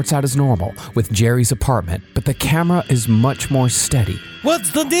episode starts out as normal with Jerry's apartment, but the camera is much more steady.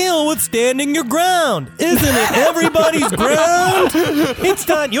 What's the deal with standing your ground? Isn't it everybody's ground? It's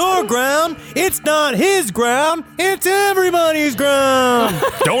not your ground. It's not his ground. It's everybody's ground.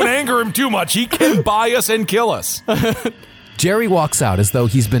 Don't anger him too much. He can buy us and kill us. Jerry walks out as though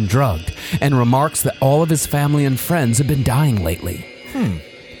he's been drugged and remarks that all of his family and friends have been dying lately.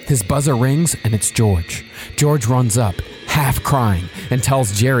 His buzzer rings and it's George. George runs up, half crying, and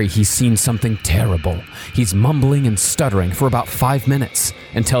tells Jerry he's seen something terrible. He's mumbling and stuttering for about 5 minutes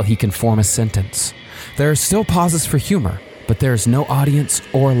until he can form a sentence. There are still pauses for humor, but there's no audience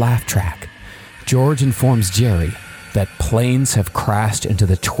or laugh track. George informs Jerry that planes have crashed into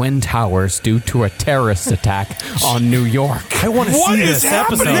the Twin Towers due to a terrorist attack on New York. I want to see this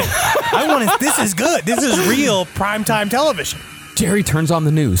happening? episode. This is good. This is real primetime television. Jerry turns on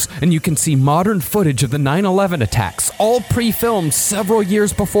the news, and you can see modern footage of the 9/11 attacks, all pre-filmed several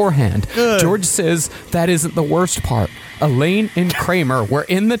years beforehand. George says that isn't the worst part. Elaine and Kramer were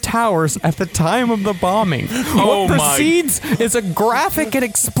in the towers at the time of the bombing. What proceeds is a graphic and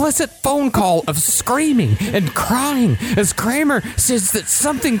explicit phone call of screaming and crying as Kramer says that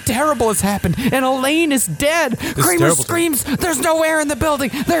something terrible has happened and Elaine is dead. Kramer screams, "There's no air in the building!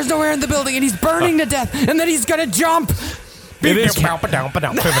 There's no air in the building!" and he's burning to death, and then he's gonna jump. It is kind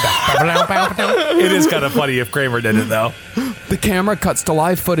of funny if Kramer did it, though. The camera cuts to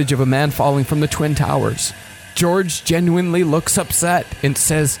live footage of a man falling from the Twin Towers. George genuinely looks upset and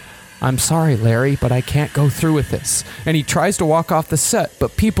says, "I'm sorry, Larry, but I can't go through with this." And he tries to walk off the set,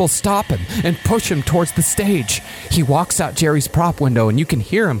 but people stop him and push him towards the stage. He walks out Jerry's prop window, and you can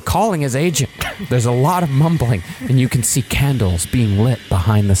hear him calling his agent. There's a lot of mumbling, and you can see candles being lit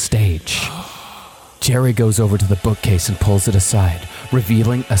behind the stage. Jerry goes over to the bookcase and pulls it aside,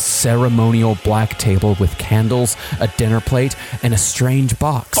 revealing a ceremonial black table with candles, a dinner plate, and a strange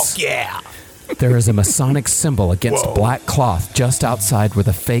box. Fuck yeah! There is a Masonic symbol against black cloth just outside where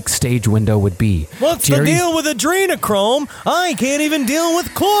the fake stage window would be. What's the deal with adrenochrome? I can't even deal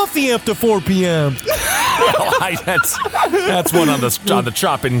with coffee after 4 p.m. Well, that's one on the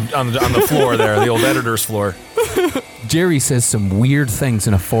chopping on the floor there, the old editor's floor. Jerry says some weird things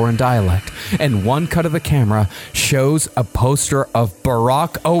in a foreign dialect, and one cut of the camera shows a poster of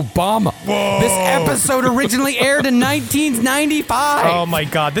Barack Obama. Whoa. This episode originally aired in 1995. Oh my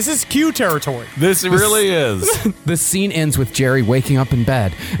God, this is Q territory. This really is. The scene ends with Jerry waking up in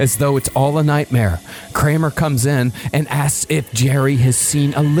bed as though it's all a nightmare. Kramer comes in and asks if Jerry has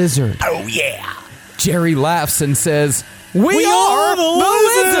seen a lizard. Oh yeah. Jerry laughs and says, We are the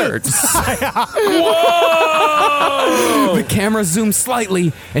lizards! Whoa! The camera zooms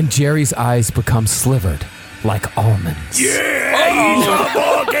slightly, and Jerry's eyes become slivered, like almonds. Yeah, he's a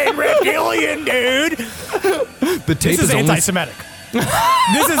fucking reptilian, dude! This is anti-Semitic. This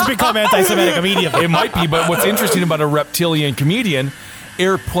has become anti-Semitic immediately. It might be, but what's interesting about a reptilian comedian,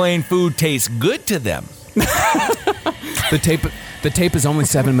 airplane food tastes good to them. The tape is only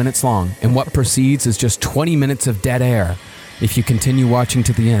 7 minutes long, and what proceeds is just 20 minutes of dead air. If you continue watching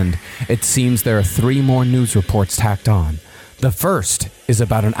to the end, it seems there are 3 more news reports tacked on. The first is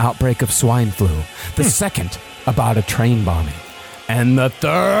about an outbreak of swine flu. The second, about a train bombing. And the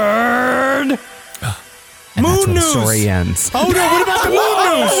third... And that's where the story ends. Oh no, what about the moon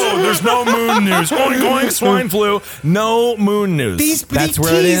news? Oh, there's no moon news. Going swine flu, no moon news. That's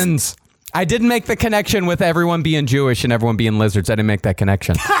where it ends. I didn't make the connection with everyone being Jewish and everyone being lizards. I didn't make that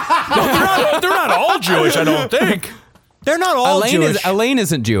connection. They're not all Jewish, I don't think. They're not all Jewish. Elaine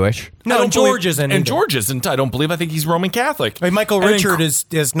isn't Jewish. No, George isn't. And George isn't. I don't believe. I think he's Roman Catholic. Hey, Michael Richard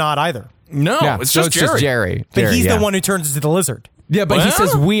is not either. No, it's just Jerry. But he's the one who turns into the lizard. Yeah, but he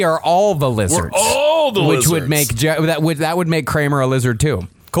says we are all the lizards. We're all the lizards. Which would make that would make Kramer a lizard too.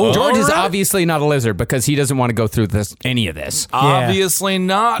 Cool. George is obviously not a lizard because he doesn't want to go through any of this. Obviously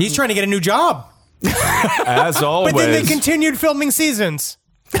not. He's trying to get a new job. As always. But then they continued filming seasons.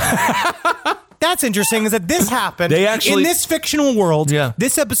 That's interesting is that this happened in this fictional world. Yeah.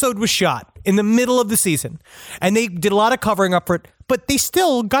 This episode was shot in the middle of the season. And they did a lot of covering up for it. But they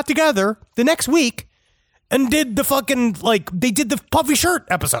still got together the next week and did the fucking, they did the puffy shirt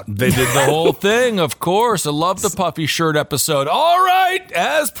episode. They did the whole thing, of course. I love the puffy shirt episode. All right,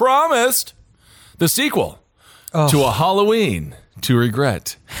 as promised, the sequel to A Halloween to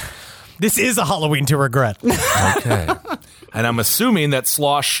Regret. This is A Halloween to Regret. Okay. And I'm assuming that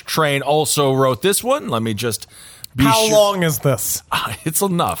Slosh Train also wrote this one. Let me just be How sure. long is this? It's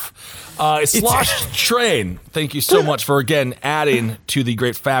enough. Slosh Train, thank you so much for, again, adding to the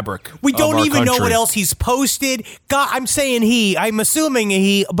great fabric We of don't our even know country. what else he's posted. God, I'm saying I'm assuming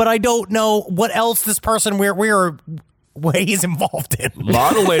he, but I don't know what else this person what he's involved in. A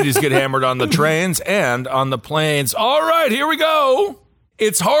lot of ladies get hammered on the trains and on the planes. All right, here we go.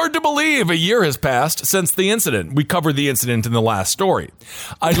 It's hard to believe a year has passed since the incident. We covered the incident in the last story.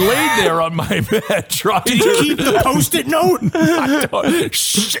 I laid there on my bed trying Did you keep the Post-it note?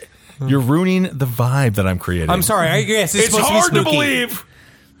 Shit. You're ruining the vibe that I'm creating. I'm sorry. I guess it's supposed hard to to be spooky. believe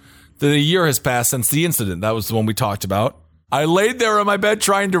that a year has passed since the incident. That was the one we talked about. I laid there on my bed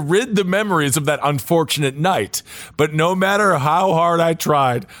trying to rid the memories of that unfortunate night. But no matter how hard I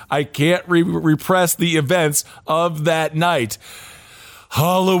tried, I can't repress the events of that night.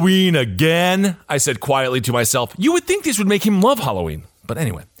 Halloween again, I said quietly to myself. You would think this would make him love Halloween. But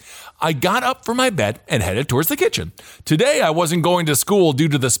anyway, I got up from my bed and headed towards the kitchen. Today, I wasn't going to school due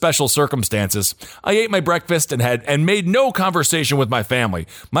to the special circumstances. I ate my breakfast and made no conversation with my family.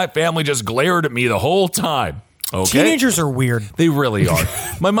 My family just glared at me the whole time. Okay. Teenagers are weird. They really are.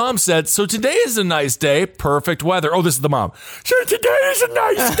 My mom said, so today is a nice day, perfect weather. Oh, this is the mom. So today is a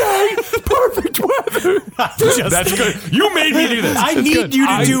nice day, perfect weather. That's good. You made me do this. I need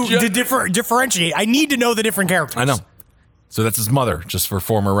you to differentiate. I need to know the different characters. I know. So that's his mother, just for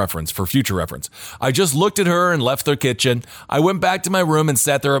future reference. I just looked at her and left the kitchen. I went back to my room and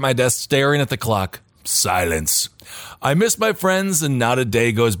sat there at my desk staring at the clock. Silence. I miss my friends, and not a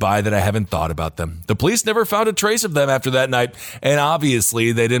day goes by that I haven't thought about them. The police never found a trace of them after that night, and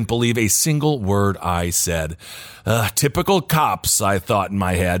obviously they didn't believe a single word I said. Typical cops, I thought in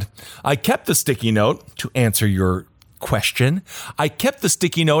my head. I kept the sticky note to answer your question. I kept the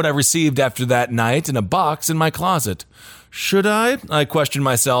sticky note I received after that night in a box in my closet. Should I? I questioned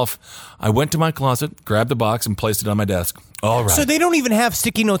myself. I went to my closet, grabbed the box, and placed it on my desk. All right. So they don't even have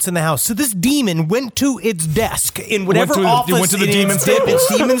sticky notes in the house. So this demon went to its desk in whatever office. Went to the demon's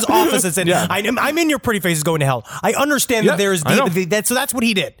demon's office and said, Yeah. I'm in your pretty faces going to hell. I understand that there is demon. So that's what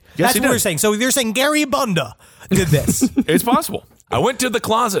he did. Yes, That's he what did. we're saying. So you're saying Gary Abunda did this. It's possible. I went to the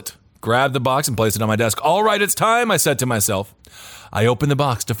closet, grabbed the box, and placed it on my desk. All right, it's time, I said to myself. I opened the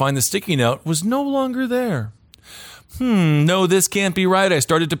box to find the sticky note was no longer there. No, this can't be right. I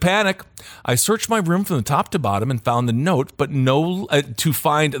started to panic. I searched my room from the top to bottom and found the note, but no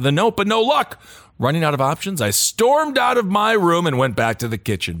luck. Running out of options, I stormed out of my room and went back to the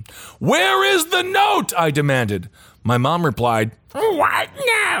kitchen. Where is the note? I demanded. My mom replied, what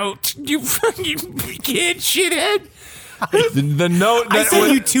note? You kid shithead. The note. I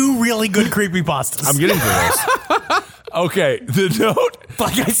sent you two really good creepypastas. I'm getting to this. Okay, the note.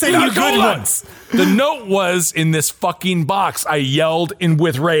 Like I sent you good ones. The note was in this fucking box. I yelled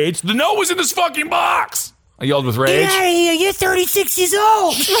with rage. The note was in this fucking box. I yelled with rage. Get out of here. You're 36 years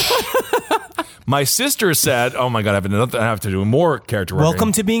old. My sister said, oh my God, I have to do more character work.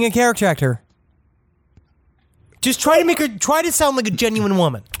 Welcome to being a character actor. Just try to sound like a genuine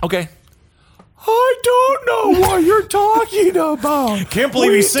woman. Okay. I don't know what you're talking about. Can't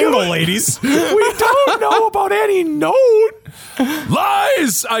believe he's single, ladies. We don't know about any note.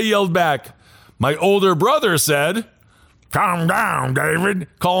 Lies, I yelled back. My older brother said, calm down, David.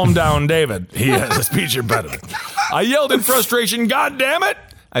 Calm down, David. He has a speech impediment. I yelled in frustration, God damn it.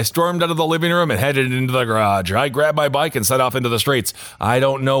 I stormed out of the living room and headed into the garage. I grabbed my bike and set off into the streets. I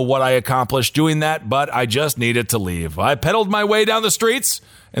don't know what I accomplished doing that, but I just needed to leave. I pedaled my way down the streets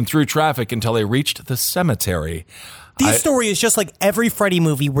and through traffic until I reached the cemetery. This story is just like every Freddy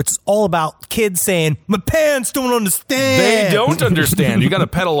movie where it's all about kids saying, my parents don't understand. They don't understand. You got to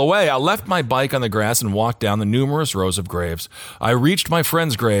pedal away. I left my bike on the grass and walked down the numerous rows of graves. I reached my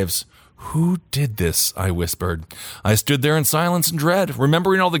friends' graves. Who did this? I whispered. I stood there in silence and dread,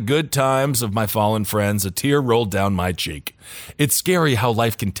 remembering all the good times of my fallen friends. A tear rolled down my cheek. It's scary how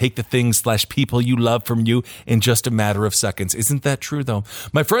life can take the things/people you love from you in just a matter of seconds. Isn't that true, though?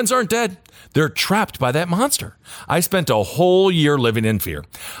 My friends aren't dead. They're trapped by that monster. I spent a whole year living in fear.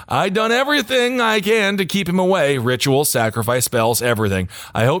 I'd done everything I can to keep him away. Ritual, sacrifice, spells, everything.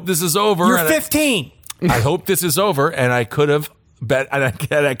 I hope this is over. You're 15. I hope this is over, and I could have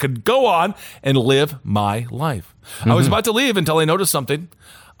I could go on and live my life. I was about to leave until I noticed something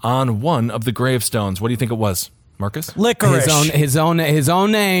on one of the gravestones. What do you think it was, Marcus? Licorice. His own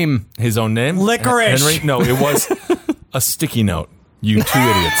name. His own name? Licorice. Henry? No, it was a sticky note. You two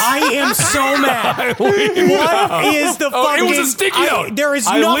idiots. I am so mad. What is the fucking... It was a sticky note. There is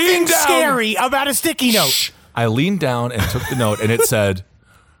nothing scary about a sticky note. Shh. I leaned down and took the note, and it said,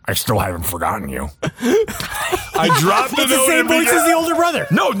 I still haven't forgotten you. I dropped the It's the note. same voice as the older brother.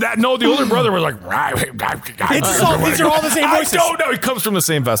 No, the older brother was like. These are all the same voices. I don't know. It comes from the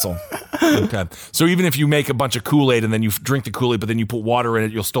same vessel. Okay. So even if you make a bunch of Kool-Aid and then you drink the Kool-Aid, but then you put water in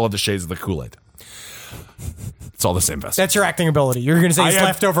it, you'll still have the shades of the Kool-Aid. It's all the same vessel. That's your acting ability. You're going to say it's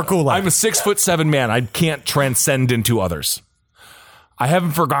leftover Kool-Aid. I'm a 6'7" man. I can't transcend into others. I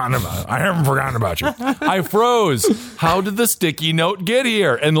haven't forgotten about you. I froze. How did the sticky note get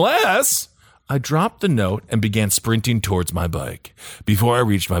here? Unless I dropped the note and began sprinting towards my bike. Before I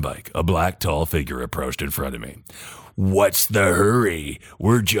reached my bike, a black, tall figure approached in front of me. "What's the hurry?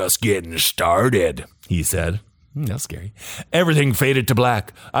 We're just getting started," he said. That's scary. Everything faded to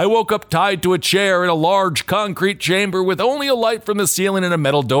black. I woke up tied to a chair in a large concrete chamber with only a light from the ceiling and a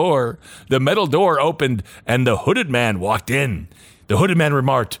metal door. The metal door opened and the hooded man walked in. The hooded man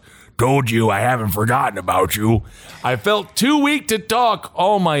remarked, "Told you I haven't forgotten about you." I felt too weak to talk.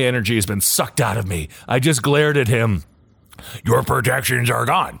 All my energy has been sucked out of me. I just glared at him. "Your protections are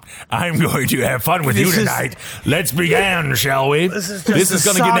gone. I'm going to have fun with you tonight. Let's begin, shall we?" This is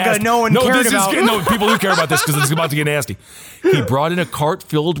going to get nasty. No one cared about. No, people do care about this because it's about to get nasty. He brought in a cart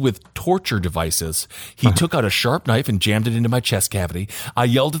filled with torture devices. He took out a sharp knife and jammed it into my chest cavity. I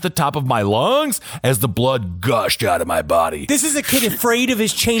yelled at the top of my lungs as the blood gushed out of my body. This is a kid afraid of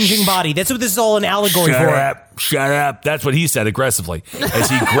his changing body. That's what this is all an allegory for. Shut up. That's what he said aggressively as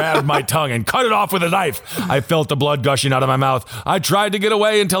he grabbed my tongue and cut it off with a knife. I felt the blood gushing out of my mouth. I tried to get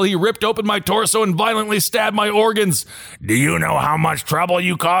away until he ripped open my torso and violently stabbed my organs. "Do you know how much trouble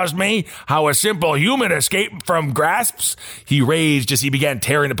you caused me? How a simple human escaped from grasps?" He raged as he began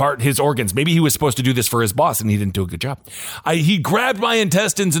tearing apart his organs. Maybe he was supposed to do this for his boss and he didn't do a good job. He grabbed my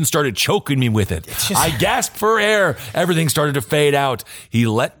intestines and started choking me with it. I gasped for air. Everything started to fade out. He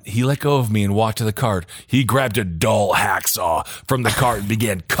let go of me and walked to the cart. He grabbed a dull hacksaw from the cart and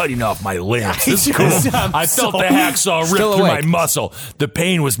began cutting off my limbs. This is cool. I felt the hacksaw rip through my muscle. The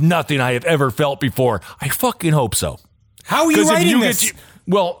pain was nothing I have ever felt before. I fucking hope so. How are you writing this?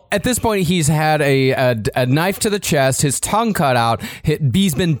 Well, at this point, he's had a knife to the chest, his tongue cut out,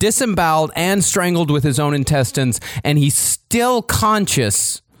 he's been disemboweled and strangled with his own intestines, and he's still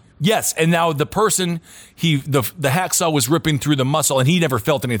conscious. Yes, and now the person, the hacksaw was ripping through the muscle, and he never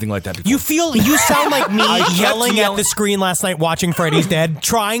felt anything like that before. You sound like me yelling at the screen last night watching Freddy's Dead,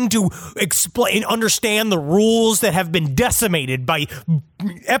 trying to understand the rules that have been decimated by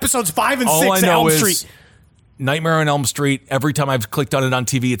episodes 5 and 6 of Elm Street. Nightmare on Elm Street, every time I've clicked on it on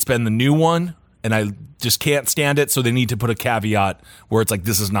TV, it's been the new one, and I just can't stand it, so they need to put a caveat where it's like,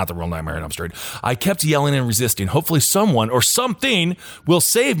 this is not the real Nightmare on Elm Street. I kept yelling and resisting. Hopefully someone or something will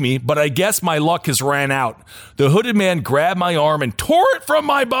save me, but I guess my luck has ran out. The hooded man grabbed my arm and tore it from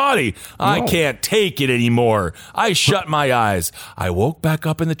my body. I can't take it anymore. I shut my eyes. I woke back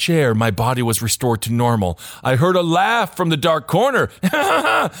up in the chair. My body was restored to normal. I heard a laugh from the dark corner.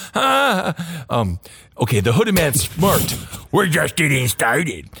 Okay, the hooded man smirked. "We're just getting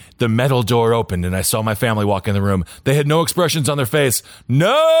started." The metal door opened and I saw my family walk in the room. They had no expressions on their face.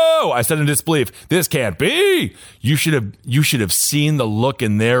 "No," I said in disbelief. "This can't be." You should have seen the look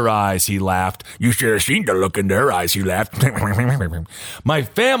in their eyes," he laughed. "You should have seen the look in their eyes," he laughed. My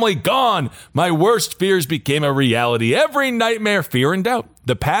family gone. My worst fears became a reality. Every nightmare, fear, and doubt.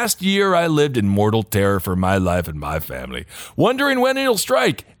 The past year I lived in mortal terror for my life and my family, wondering when it'll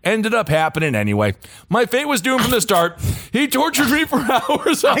strike. Ended up happening anyway. My fate was doomed from the start. He tortured me for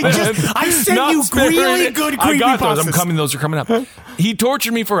hours on end. I sent you really good creepypastas. I got those. Those are coming up. He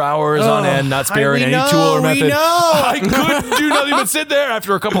tortured me for hours on end, not sparing any tool or method. I couldn't do nothing but sit there.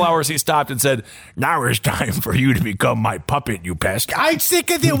 After a couple hours, he stopped and said, "Now it's time for you to become my puppet, you pest." I'm sick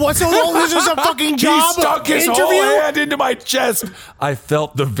of it. What's so long? This is a fucking job. He stuck his whole hand into my chest. I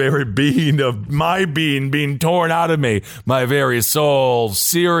felt the very being of my being torn out of me. My very soul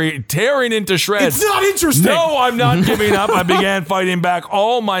tearing into shreds. It's not interesting. No, I'm not giving up. I began fighting back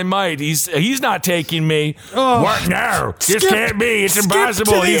all my might. He's not taking me. What now? This can't be. It's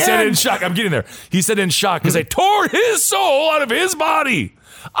impossible. He said in shock. I'm getting there. He said in shock because I tore his soul out of his body.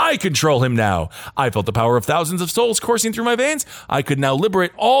 I control him now. I felt the power of thousands of souls coursing through my veins. I could now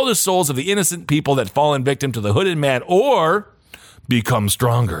liberate all the souls of the innocent people that fallen victim to the hooded man or become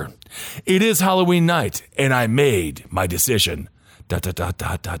stronger. It is Halloween night, and I made my decision. This is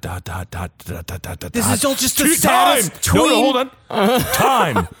all just the saddest tweet. No, hold on.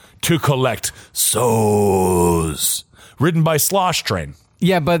 Time to collect souls. Written by Slosh Train.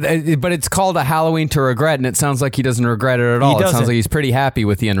 Yeah, but it's called A Halloween to Regret, and it sounds like he doesn't regret it at all. It sounds like he's pretty happy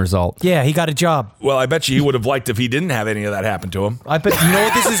with the end result. Yeah, he got a job. Well, I bet you he would have liked if he didn't have any of that happen to him. I bet. You know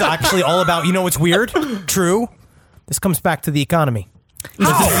what this is actually all about? You know what's weird? True. This comes back to the economy. This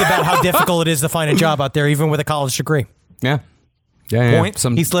is about how difficult it is to find a job out there, even with a college degree. Yeah. Point.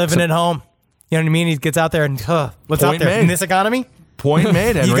 He's living at home. You know what I mean? He gets out there and what's out there made. in this economy? Point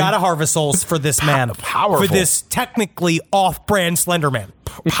made, Henry. You got to harvest souls for this man. Powerful. For this technically off-brand Slender Man.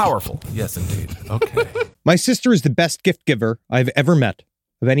 Powerful. Yes, indeed. Okay. My sister is the best gift giver I've ever met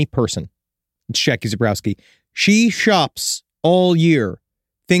of any person. It's Jackie Zabrowski. She shops all year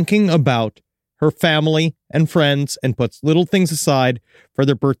thinking about her family and friends and puts little things aside for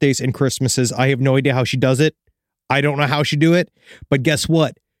their birthdays and Christmases. I have no idea how she does it. I don't know how she do it. But guess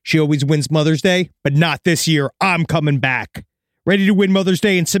what? She always wins Mother's Day, but not this year. I'm coming back. Ready to win Mother's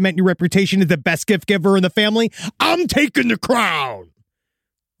Day and cement your reputation as the best gift giver in the family? I'm taking the crown.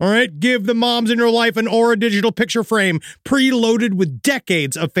 All right, give the moms in your life an Aura digital picture frame preloaded with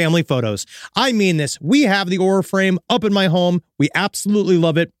decades of family photos. I mean this. We have the Aura frame up in my home. We absolutely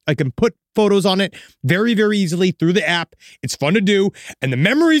love it. I can put photos on it very, very easily through the app. It's fun to do, and the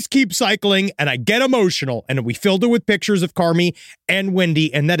memories keep cycling, and I get emotional. And we filled it with pictures of Carmi and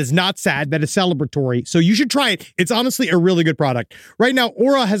Wendy, and that is not sad. That is celebratory. So you should try it. It's honestly a really good product. Right now,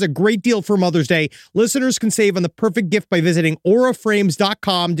 Aura has a great deal for Mother's Day. Listeners can save on the perfect gift by visiting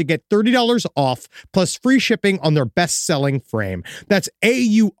auraframes.com to get $30 off, plus free shipping on their best-selling frame. That's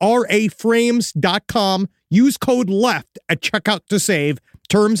auraframes.com. Use code LEFT at checkout to save.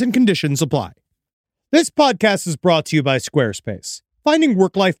 Terms and conditions apply. This podcast is brought to you by Squarespace. Finding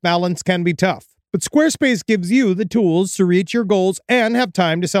work-life balance can be tough, but Squarespace gives you the tools to reach your goals and have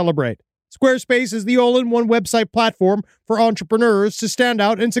time to celebrate. Squarespace is the all-in-one website platform for entrepreneurs to stand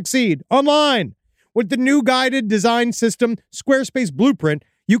out and succeed online. With the new guided design system, Squarespace Blueprint,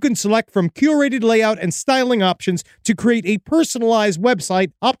 you can select from curated layout and styling options to create a personalized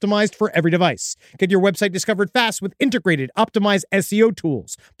website optimized for every device. Get your website discovered fast with integrated, optimized SEO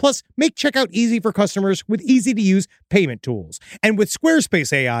tools. Plus, make checkout easy for customers with easy-to-use payment tools. And with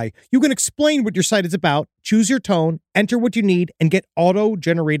Squarespace AI, you can explain what your site is about, choose your tone, enter what you need, and get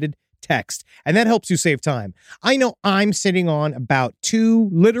auto-generated text. And that helps you save time. I know I'm sitting on about 2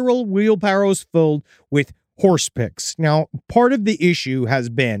 literal wheelbarrows filled with horse pics. Now, part of the issue has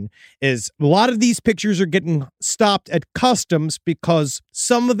been is a lot of these pictures are getting stopped at customs because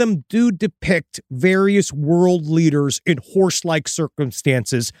some of them do depict various world leaders in horse-like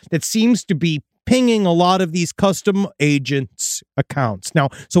circumstances that seems to be pinging a lot of these custom agents' accounts. Now,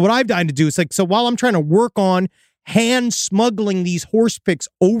 so what I've done to do is so while I'm trying to work on hand smuggling these horse pics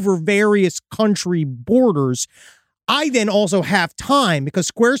over various country borders, I then also have time because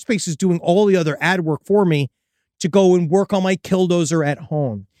Squarespace is doing all the other ad work for me to go and work on my Killdozer at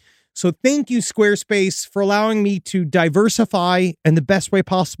home. So thank you, Squarespace, for allowing me to diversify in the best way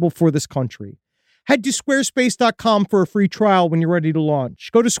possible for this country. Head to squarespace.com for a free trial when you're ready to launch.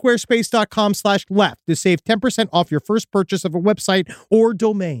 Go to squarespace.com/left to save 10% off your first purchase of a website or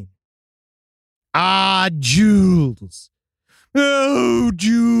domain. Ah, Jules. Oh,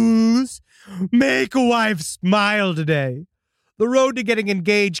 Jules. Make a wife smile today. The road to getting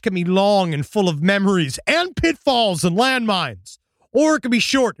engaged can be long and full of memories and pitfalls and landmines. Or it can be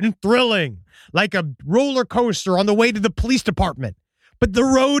short and thrilling, like a roller coaster on the way to the police department. But the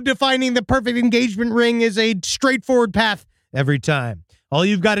road to finding the perfect engagement ring is a straightforward path every time. All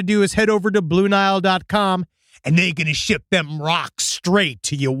you've got to do is head over to BlueNile.com, and they're going to ship them rocks straight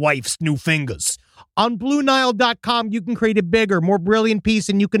to your wife's new fingers. On BlueNile.com, you can create a bigger, more brilliant piece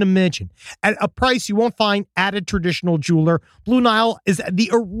than you can imagine at a price you won't find at a traditional jeweler. Blue Nile is the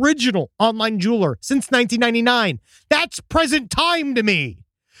original online jeweler since 1999. That's present time to me.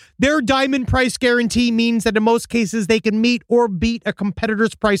 Their diamond price guarantee means that in most cases they can meet or beat a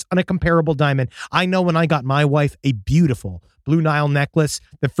competitor's price on a comparable diamond. I know when I got my wife a beautiful Blue Nile necklace,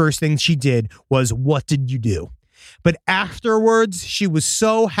 the first thing she did was, "What did you do?" But afterwards, she was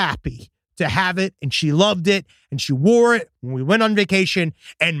so happy to have it, and she loved it, and she wore it when we went on vacation,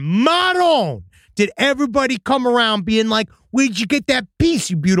 and maron, did everybody come around being like, "Where'd you get that piece,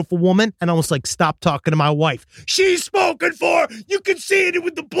 you beautiful woman?" And I was like, "Stop talking to my wife. She's spoken for. You can see it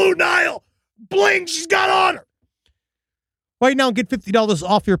with the Blue Nile bling she's got on her." Right now, get $50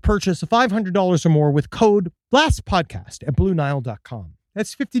 off your purchase of $500 or more with code LASTPODCAST at BlueNile.com.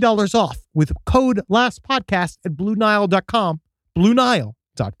 That's $50 off with code LASTPODCAST at BlueNile.com.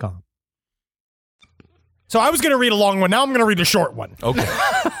 BlueNile.com. So I was going to read a long one. Now I'm going to read a short one. Okay.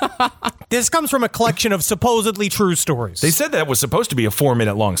 This comes from a collection of supposedly true stories. They said that was supposed to be a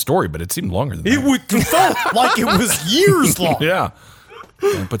 4-minute long story, but it seemed longer than that. It felt like it was years long. Yeah.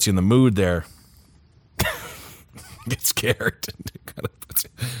 It puts you in the mood there. Get scared.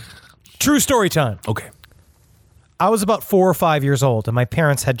 True story time. Okay. I was about 4 or 5 years old, and my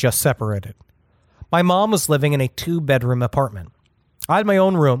parents had just separated. My mom was living in a 2-bedroom apartment. I had my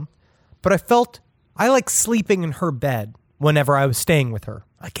own room, but I felt I liked sleeping in her bed whenever I was staying with her.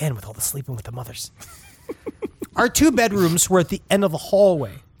 Again, with all the sleeping with the mothers. Our 2 bedrooms were at the end of the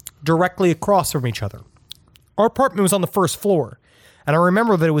hallway, directly across from each other. Our apartment was on the first floor, and I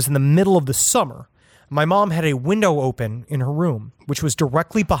remember that it was in the middle of the summer. My mom had a window open in her room, which was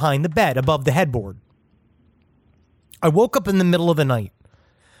directly behind the bed above the headboard. I woke up in the middle of the night,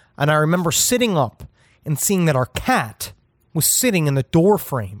 and I remember sitting up and seeing that our cat was sitting in the door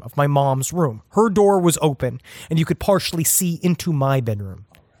frame of my mom's room. Her door was open, and you could partially see into my bedroom.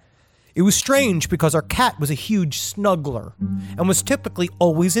 It was strange because our cat was a huge snuggler and was typically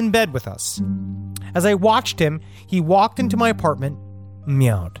always in bed with us. As I watched him, he walked into my apartment,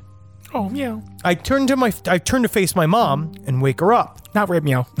 meowed. Oh, meow. I turned to face my mom and wake her up. Not right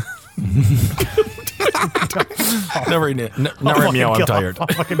meow. Not right meow, I'm tired.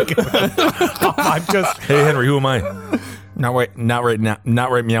 I'm just... Hey, Henry, who am I? Not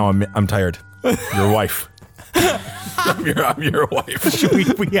right meow, I'm tired. Your wife. I'm your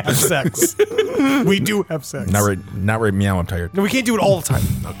wife. we have sex. We do have sex. Not right meow, I'm tired. No, we can't do it all the time.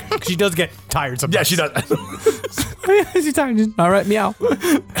 Okay. Because she does get tired sometimes. Yeah, she does. She's tired. All right, meow.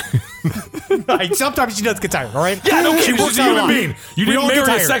 Sometimes she does get tired, all right? Yeah, no kidding. She's a human being. You didn't marry a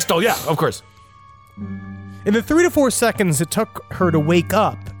tired. sex doll. Yeah, of course. In the 3 to 4 seconds it took her to wake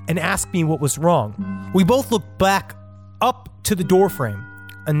up and ask me what was wrong, we both looked back up to the doorframe,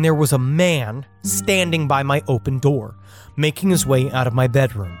 and there was a man standing by my open door, making his way out of my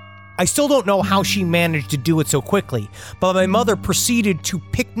bedroom. I still don't know how she managed to do it so quickly, but my mother proceeded to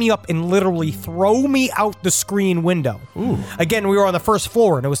pick me up and literally throw me out the screen window. Ooh. Again, we were on the first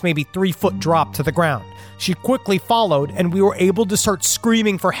floor, and it was maybe 3-foot drop to the ground. She quickly followed, and we were able to start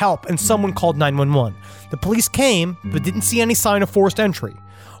screaming for help, and someone called 911. The police came, but didn't see any sign of forced entry,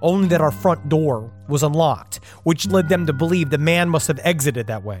 only that our front door was unlocked, which led them to believe the man must have exited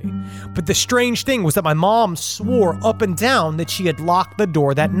that way. But the strange thing was that my mom swore up and down that she had locked the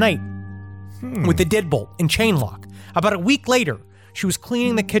door that night with the deadbolt and chain lock. About a week later, she was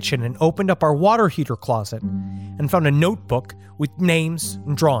cleaning the kitchen and opened up our water heater closet and found a notebook with names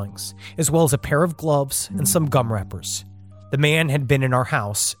and drawings, as well as a pair of gloves and some gum wrappers. The man had been in our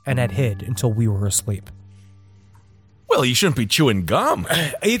house and had hid until we were asleep. Well, you shouldn't be chewing gum.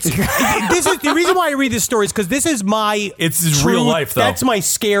 This is the reason why I read this story is because this is my... It's real life, though. That's my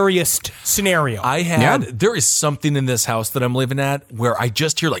scariest scenario. There is something in this house that I'm living at where I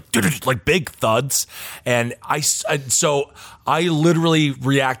just hear like big thuds, and so I literally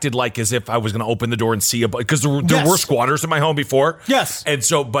reacted like as if I was going to open the door and see because there were squatters in my home before. Yes. And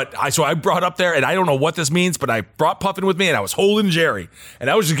so, I brought up there, and I don't know what this means, but I brought Puffin with me, and I was holding Jerry, and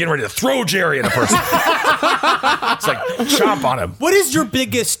I was just getting ready to throw Jerry at a person. It's like, chomp on him. What is your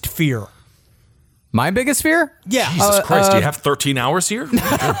biggest fear? My biggest fear? Yeah. Jesus Christ, do you have 13 hours here?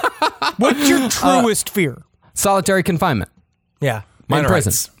 What's your truest fear? Solitary confinement. Yeah. Mine in are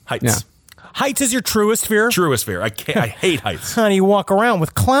prison. Heights. Yeah. Heights is your truest fear? Truest fear. I hate heights. Honey, you walk around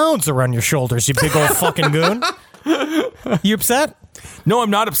with clowns around your shoulders, you big old fucking goon. You upset? No, I'm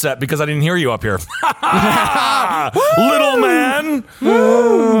not upset because I didn't hear you up here. Little man.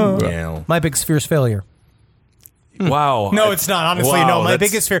 Yeah. My biggest fear is failure. Wow. No, it's not. Honestly, wow, no. My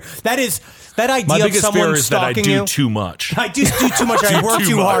biggest fear. That idea my of biggest someone fear is that I stalking do you. too much. I do too much. I work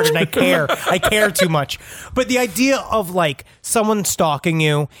too hard and I care. I care too much. But the idea of like someone stalking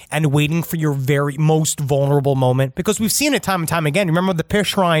you and waiting for your very most vulnerable moment, because we've seen it time and time again. Remember the piss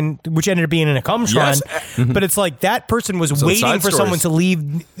shrine, which ended up being in a cum shrine? Yes. But it's like that person was waiting for someone to leave.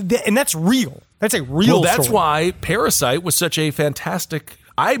 And that's real. That's a real Well, that's story. why Parasite was such a fantastic,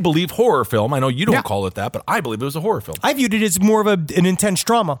 I believe, horror film. I know you don't call it that, but I believe it was a horror film. I viewed it as more of an intense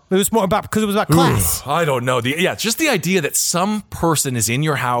drama. It was more about because it was about class. I don't know. It's just the idea that some person is in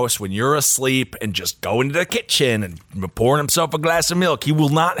your house when you're asleep and just go into the kitchen and pouring himself a glass of milk. He will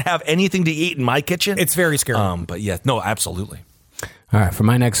not have anything to eat in my kitchen. It's very scary. But yeah, no, absolutely. All right, for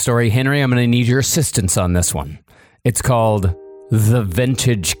my next story, Henry, I'm going to need your assistance on this one. It's called The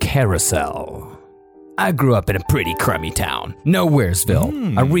Vintage Carousel. I grew up in a pretty crummy town,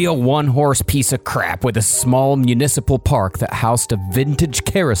 Nowheresville, a real one-horse piece of crap with a small municipal park that housed a vintage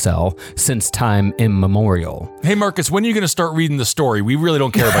carousel since time immemorial. Hey, Marcus, when are you going to start reading the story? We really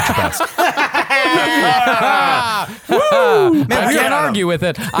don't care about your past. Man, I can't argue with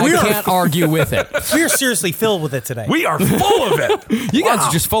it. I can't argue with it. We're seriously filled with it today. We are full of it. You guys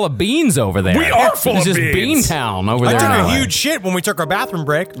are just full of beans over there. We are full of It's just beans. Bean Town over there. I took in a LA. huge shit when we took our bathroom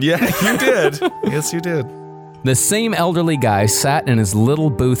break. Yeah, you did. Yes, you did. The same elderly guy sat in his little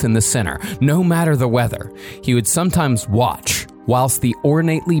booth in the center, no matter the weather. He would sometimes watch whilst the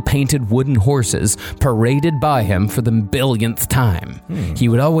ornately painted wooden horses paraded by him for the billionth time. He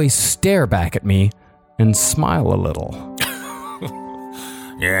would always stare back at me and smile a little.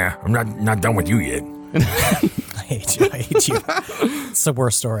 Yeah, I'm not done with you yet. I hate you. It's the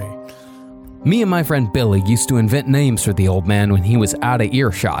worst story. Me and my friend Billy used to invent names for the old man when he was out of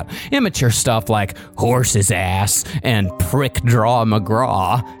earshot. Immature stuff like Horse's Ass and Prick Draw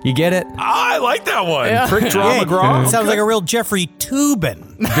McGraw. You get it? I like that one. Prick Draw McGraw. Sounds like a real Jeffrey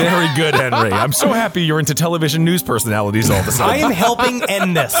Toobin. Very good, Henry. I'm so happy you're into television news personalities all of a sudden. I am helping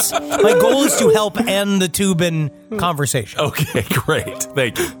end this. My goal is to help end the Toobin conversation. Okay, great.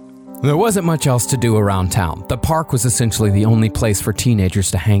 Thank you. There wasn't much else to do around town. The park was essentially the only place for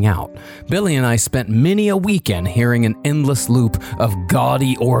teenagers to hang out. Billy and I spent many a weekend hearing an endless loop of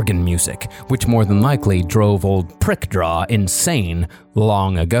gaudy organ music, which more than likely drove old Prickdraw insane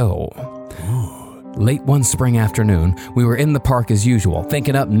long ago. Late one spring afternoon, we were in the park as usual,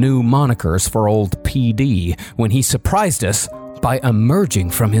 thinking up new monikers for old PD, when he surprised us by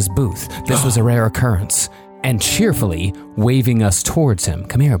emerging from his booth. This was a rare occurrence. And cheerfully waving us towards him.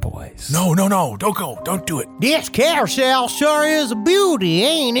 Come here, boys. No, don't go. Don't do it. This carousel sure is a beauty,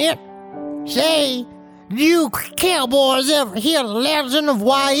 ain't it? Say, you cowboys ever hear the legend of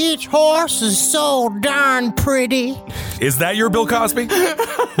why each horse is so darn pretty? Is that your Bill Cosby?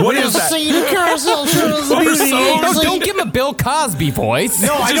 What is that? See, the carousel sure is a beauty. No, don't give him a Bill Cosby voice.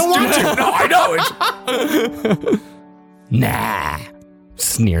 No, I don't want to. No, I know it. Nah,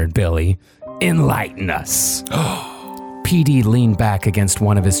 sneered Billy. Enlighten us. PD leaned back against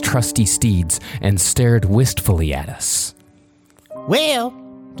one of his trusty steeds and stared wistfully at us. Well,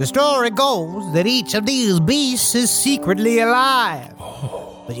 the story goes that each of these beasts is secretly alive.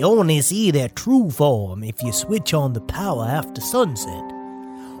 But you only see their true form if you switch on the power after sunset.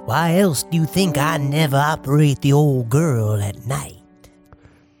 Why else do you think I never operate the old girl at night?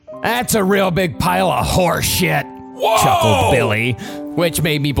 That's a real big pile of horse shit, chuckled Billy, which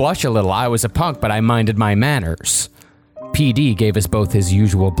made me blush a little. I was a punk, but I minded my manners. PD gave us both his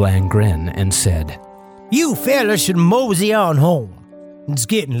usual bland grin and said, You fellas should mosey on home. It's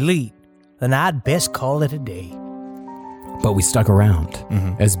getting late, and I'd best call it a day. But we stuck around,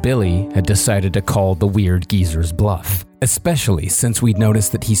 as Billy had decided to call the weird geezer's bluff, especially since we'd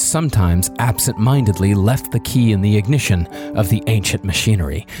noticed that he sometimes absent-mindedly left the key in the ignition of the ancient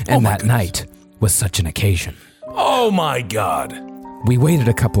machinery, and that night was such an occasion. Oh my God. We waited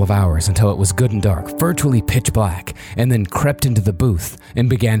a couple of hours until it was good and dark, virtually pitch black, and then crept into the booth and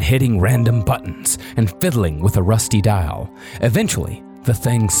began hitting random buttons and fiddling with a rusty dial. Eventually, the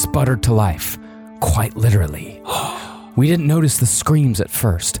thing sputtered to life, quite literally. We didn't notice the screams at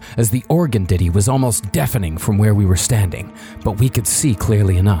first, as the organ ditty was almost deafening from where we were standing, but we could see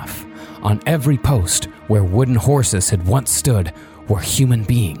clearly enough. On every post where wooden horses had once stood were human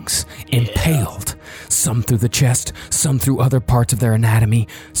beings, impaled. Some through the chest, some through other parts of their anatomy.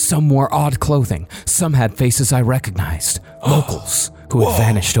 Some wore odd clothing. Some had faces I recognized. Locals who had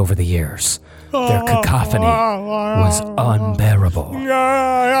vanished over the years. Their cacophony was unbearable.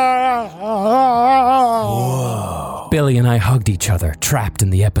 Billy and I hugged each other, trapped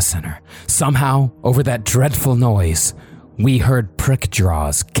in the epicenter. Somehow, over that dreadful noise, we heard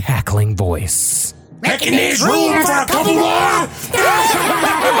Prickdraw's cackling voice. Making this room for a couple more!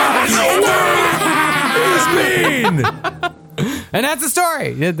 He's mean. And that's the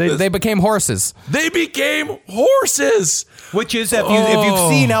story. They became horses. They became horses. Which is, if you've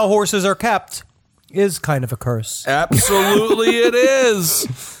seen how horses are kept, is kind of a curse. Absolutely it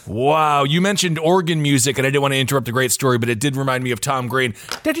is. Wow. You mentioned organ music, and I didn't want to interrupt a great story, but it did remind me of Tom Green.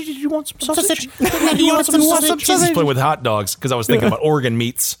 Daddy, did you want some sausage? Daddy, you want some sausage? He's playing with hot dogs, because I was thinking about organ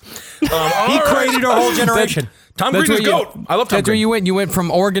meats. He created our whole generation. Tom Green is GOAT. I love Tom That's where Green. you went. You went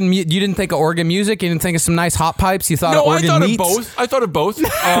from organ. You didn't think of organ music. You didn't think of some nice hot pipes. You thought of organ meats. I thought of both.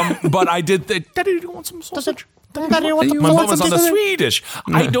 But I did think, Daddy, do you want some sausage? My mom was on the Swedish.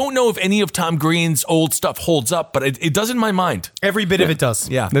 I don't know if any of Tom Green's old stuff holds up, but it does in my mind. Every bit of it does.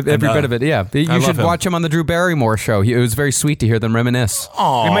 Yeah. Every bit of it, yeah. You should watch him on the Drew Barrymore show. It was very sweet to hear them reminisce.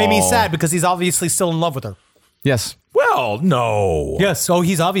 It made me sad because he's obviously still in love with her. Yes. Well, no. Yes,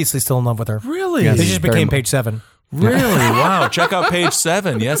 he's obviously still in love with her. Really? They just became page 7. Really? Wow. Check out page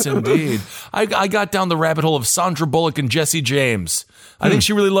 7. Yes, indeed. I got down the rabbit hole of Sandra Bullock and Jesse James. I think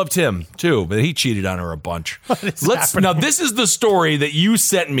she really loved him, too, but he cheated on her a bunch. Now, this is the story that you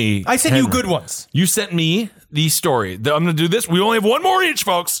sent me. I sent you good ones. You sent me the story. I'm going to do this. We only have one more each,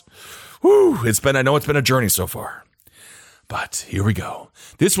 folks. Whew. I know it's been a journey so far. But here we go.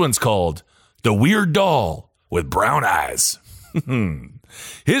 This one's called The Weird Doll with Brown Eyes.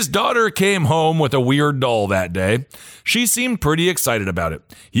 His daughter came home with a weird doll that day. She seemed pretty excited about it.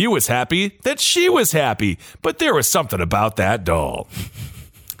 He was happy that she was happy, but there was something about that doll.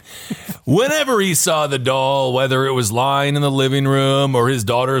 Whenever he saw the doll, whether it was lying in the living room or his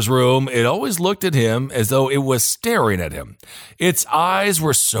daughter's room, it always looked at him as though it was staring at him. Its eyes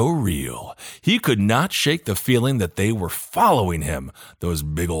were so real. He could not shake the feeling that they were following him. Those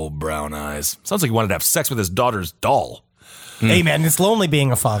big old brown eyes. Sounds like he wanted to have sex with his daughter's doll. Hey, man, it's lonely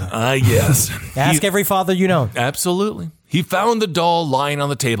being a father. Yes. Ask every father you know. Absolutely. He found the doll lying on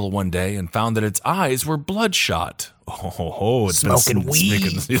the table one day and found that its eyes were bloodshot. Oh, it's Smoking weed.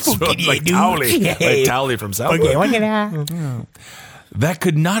 It's like Towley from South Park. That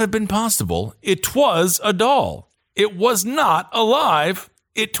could not have been possible. It was a doll. It was not alive.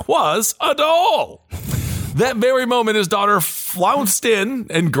 It was a doll. That very moment, his daughter flounced in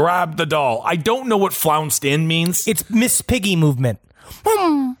and grabbed the doll. I don't know what flounced in means. It's Miss Piggy movement.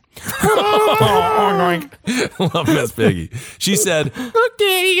 Love Miss Piggy. She said, "Look,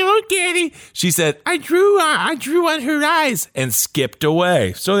 Daddy, look, Daddy." She said, I drew on her eyes," and skipped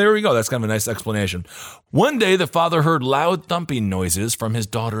away. So there we go. That's kind of a nice explanation. One day, the father heard loud thumping noises from his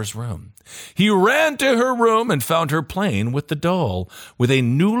daughter's room. He ran to her room and found her playing with the doll with a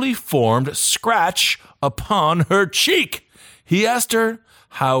newly formed scratch upon her cheek. He asked her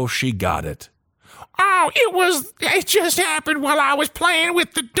how she got it. "Oh, it just happened while I was playing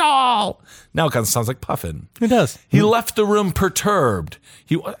with the doll." Now it kind of sounds like Puffin. It does. He left the room perturbed.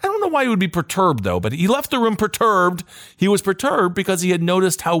 I don't know why he would be perturbed, though, but he left the room perturbed. He was perturbed because he had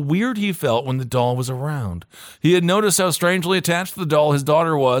noticed how weird he felt when the doll was around. He had noticed how strangely attached to the doll his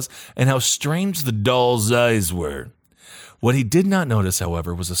daughter was and how strange the doll's eyes were. What he did not notice,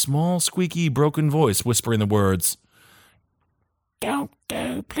 however, was a small, squeaky, broken voice whispering the words, "Don't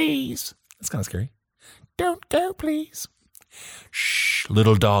go, please." That's kind of scary. "Don't go, please." "Shh,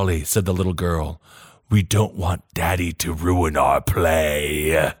 little dolly," said the little girl. "We don't want Daddy to ruin our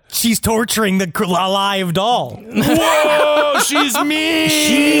play." She's torturing the alive doll. Whoa, she's mean.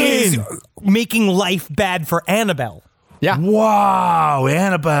 She is making life bad for Annabelle. Yeah. Wow,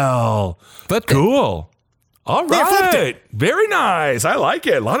 Annabelle. Flipped it. Cool. All Yeah, flipped right. Very nice. I like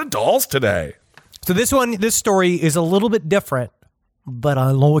it. A lot of dolls today. So this story is a little bit different, but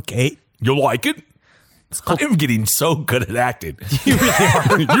I like it. You like it? I'm getting so good at acting. You really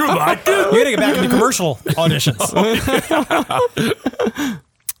are. You like it? You gotta get back into commercial auditions.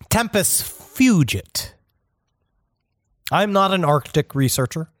 Tempus fugit. I'm not an Arctic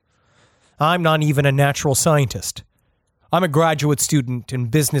researcher. I'm not even a natural scientist. I'm a graduate student in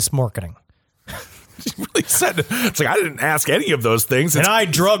business marketing. She really said, it's like, I didn't ask any of those things. And I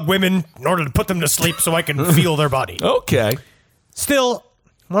drug women in order to put them to sleep so I can feel their body. Okay. Still,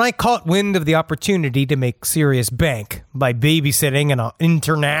 when I caught wind of the opportunity to make serious bank by babysitting an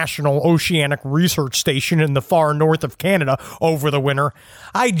international oceanic research station in the far north of Canada over the winter,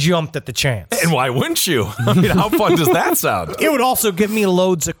 I jumped at the chance. And why wouldn't you? I mean, how fun does that sound? It would also give me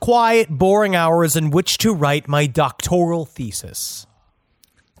loads of quiet, boring hours in which to write my doctoral thesis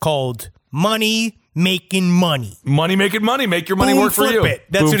called Money Making Money. Money making money. Make your money Boom, work for flip you. it.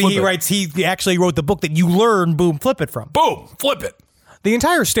 That's Boom, what flip he it. writes. He actually wrote the book that you learn Boom, Flip It from. Boom, flip it. The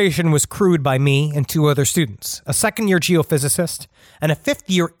entire station was crewed by me and two other students, a second-year geophysicist and a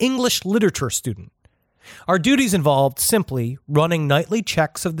fifth-year English literature student. Our duties involved simply running nightly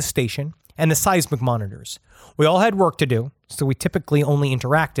checks of the station and the seismic monitors. We all had work to do, so we typically only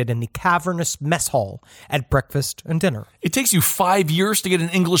interacted in the cavernous mess hall at breakfast and dinner. It takes you 5 years to get an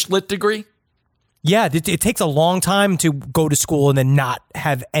English lit degree? Yeah, it takes a long time to go to school and then not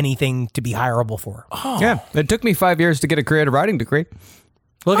have anything to be hireable for. Oh. Yeah, it took me 5 years to get a creative writing degree.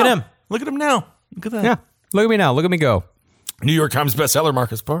 Look at him. Look at him now. Look at that. Yeah, look at me now. Look at me go. New York Times bestseller,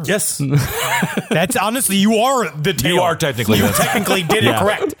 Marcus Parr. Yes. That's honestly, you are the tail. You are technically. You technically did it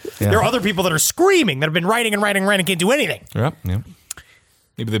correct. Yeah. There are other people that are screaming that have been writing and can't do anything. Yep. Yep.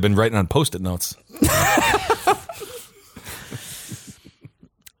 Maybe they've been writing on Post-it notes.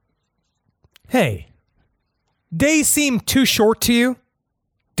 Hey, days seem too short to you?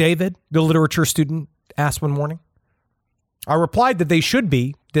 David, the literature student, asked one morning. I replied that they should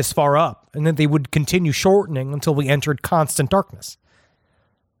be this far up and that they would continue shortening until we entered constant darkness.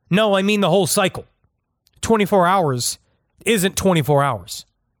 No, I mean the whole cycle. 24 hours isn't 24 hours.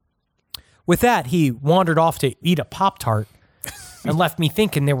 With that, he wandered off to eat a Pop-Tart and left me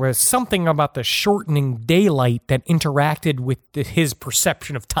thinking there was something about the shortening daylight that interacted with his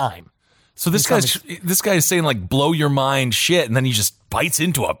perception of time. So this guy is saying like blow your mind shit, and then he just bites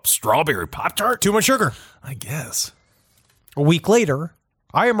into a strawberry Pop-Tart? Too much sugar. I guess. A week later,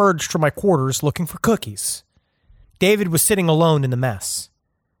 I emerged from my quarters looking for cookies. David was sitting alone in the mess.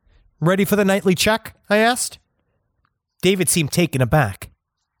 Ready for the nightly check? I asked. David seemed taken aback.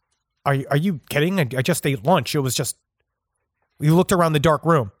 Are you kidding? I just ate lunch. It was just... We looked around the dark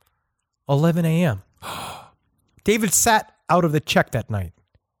room. 11 a.m. David sat out of the check that night.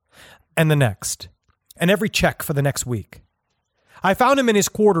 And the next. And every check for the next week. I found him in his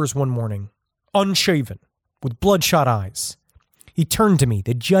quarters one morning, unshaven, with bloodshot eyes. He turned to me,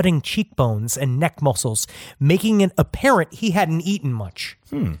 the jutting cheekbones and neck muscles, making it apparent he hadn't eaten much.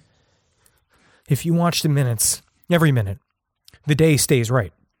 If you watch the minutes, every minute, the day stays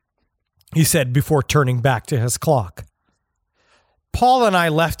right, he said before turning back to his clock. Paul and I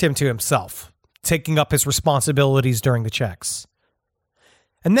left him to himself, taking up his responsibilities during the checks.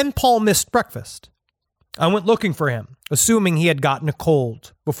 And then Paul missed breakfast. I went looking for him, assuming he had gotten a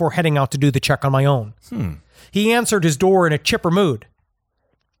cold, before heading out to do the check on my own. He answered his door in a chipper mood.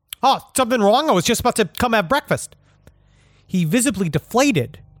 Oh, something wrong? I was just about to come have breakfast. He visibly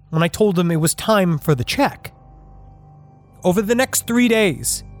deflated when I told him it was time for the check. Over the next 3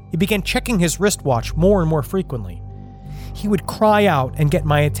 days, he began checking his wristwatch more and more frequently. He would cry out and get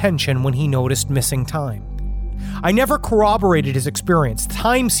my attention when he noticed missing time. I never corroborated his experience.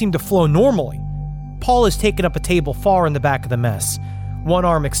 Time seemed to flow normally. Paul has taken up a table far in the back of the mess, one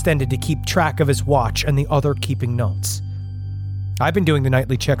arm extended to keep track of his watch and the other keeping notes. I've been doing the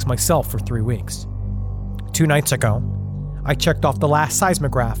nightly checks myself for 3 weeks. 2 nights ago, I checked off the last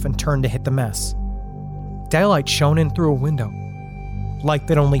seismograph and turned to hit the mess. Daylight shone in through a window, light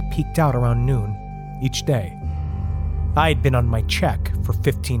that only peeked out around noon each day. I had been on my check for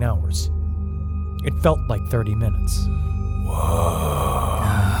 15 hours. It felt like 30 minutes. Whoa.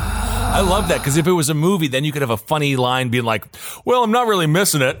 I love that, because if it was a movie, then you could have a funny line being like, well, I'm not really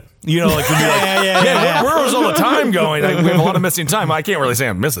missing it. You know, like, where was all the time going? Like, we have a lot of missing time. I can't really say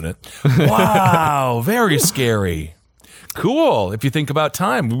I'm missing it. Wow, very scary. Cool, if you think about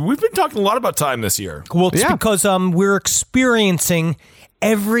time. We've been talking a lot about time this year. Well, it's because we're experiencing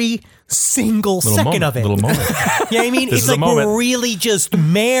every single second of it. Little moment. Yeah, I mean, it's like we're really just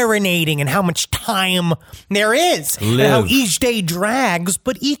marinating in how much time there is. And how each day drags,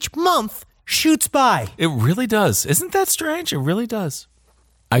 but each month shoots by. It really does. Isn't that strange? It really does.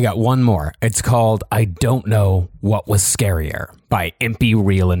 I got one more. It's called I Don't Know What Was Scarier by Impy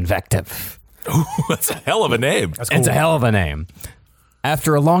Real Invective. Ooh, that's a hell of a name. Cool. It's a hell of a name.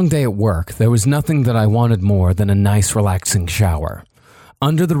 After a long day at work, there was nothing that I wanted more than a nice, relaxing shower.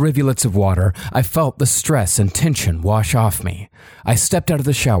 Under the rivulets of water, I felt the stress and tension wash off me. I stepped out of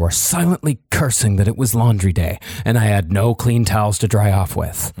the shower, silently cursing that it was laundry day, and I had no clean towels to dry off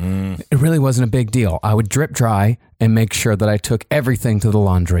with. It really wasn't a big deal. I would drip dry and make sure that I took everything to the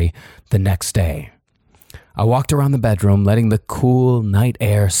laundry the next day. I walked around the bedroom, letting the cool night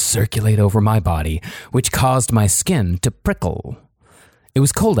air circulate over my body, which caused my skin to prickle. It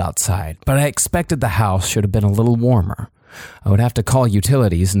was cold outside, but I expected the house should have been a little warmer. I would have to call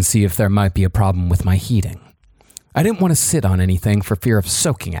utilities and see if there might be a problem with my heating. I didn't want to sit on anything for fear of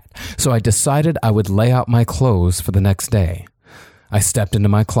soaking it, so I decided I would lay out my clothes for the next day. I stepped into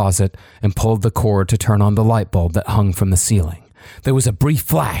my closet and pulled the cord to turn on the light bulb that hung from the ceiling. There was a brief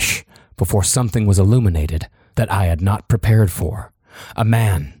flash before something was illuminated that I had not prepared for. A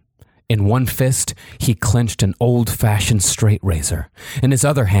man. In one fist, he clenched an old-fashioned straight razor. In his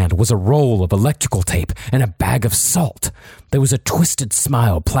other hand was a roll of electrical tape and a bag of salt. There was a twisted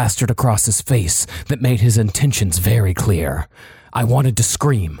smile plastered across his face that made his intentions very clear. I wanted to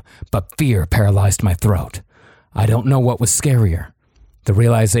scream, but fear paralyzed my throat. I don't know what was scarier, the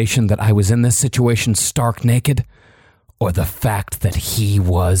realization that I was in this situation stark naked, or the fact that he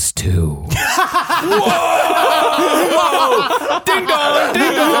was too. Whoa! Ding dong,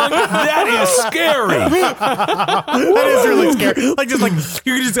 ding dong. That is scary. That is really scary. Like you can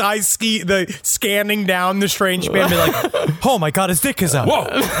just scanning down the strange man and be like, oh my God, his dick is out.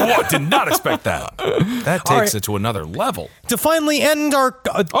 Whoa, did not expect that. That takes it to another level. To finally end our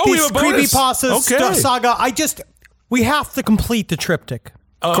this Creepypasta saga, we have to complete the triptych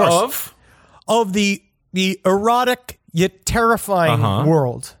Of the erotic yet terrifying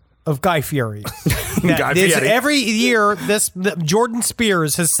world of Guy Fieri. Every year, Jordan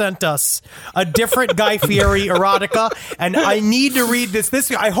Spears has sent us a different Guy Fieri erotica, and I need to read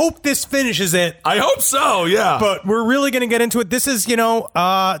this. I hope this finishes it. I hope so, yeah. But we're really going to get into it. This is,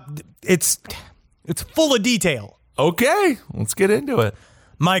 it's full of detail. Okay, let's get into it.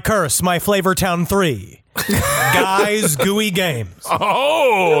 My Curse, My Flavor Town 3. Guy's Gooey Games.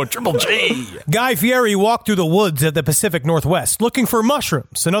 Oh, Triple G. Guy Fieri walked through the woods of the Pacific Northwest looking for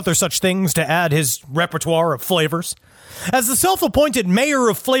mushrooms and other such things to add his repertoire of flavors. As the self-appointed mayor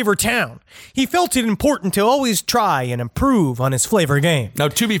of Flavor Town, he felt it important to always try and improve on his flavor game. Now,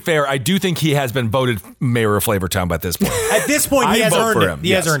 to be fair, I do think he has been voted mayor of Flavor Town by this point. At this point, he has earned it.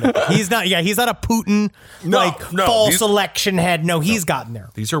 He has earned it. He's not a Putin, false election head. No, he's gotten there.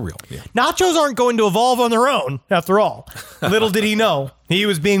 These are real. Yeah. Nachos aren't going to evolve on their own, after all. Little did he know, he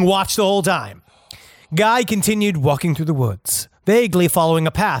was being watched the whole time. Guy continued walking through the woods, vaguely following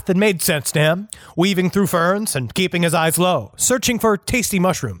a path that made sense to him, weaving through ferns and keeping his eyes low, searching for tasty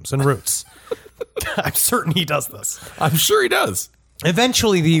mushrooms and roots. I'm certain he does this. I'm sure he does.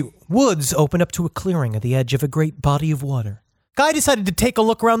 Eventually, the woods opened up to a clearing at the edge of a great body of water. Guy decided to take a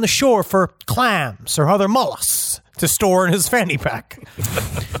look around the shore for clams or other mollusks to store in his fanny pack.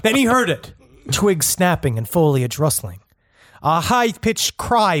 Then he heard it, twigs snapping and foliage rustling. A high-pitched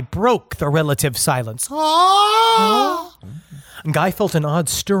cry broke the relative silence. Ah! Guy felt an odd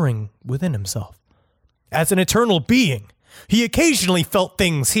stirring within himself. As an eternal being, he occasionally felt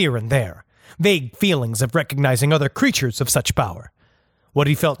things here and there, vague feelings of recognizing other creatures of such power. What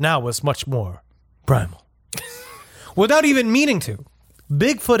he felt now was much more primal. Without even meaning to,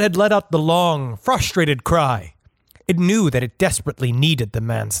 Bigfoot had let out the long, frustrated cry. It knew that it desperately needed the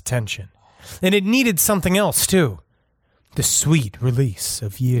man's attention. And it needed something else, too. The sweet release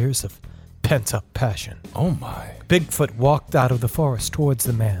of years of pent-up passion. Oh, my. Bigfoot walked out of the forest towards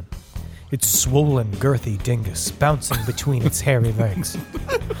the man, its swollen, girthy dingus bouncing between its hairy legs.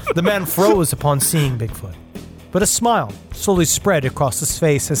 The man froze upon seeing Bigfoot, but a smile slowly spread across his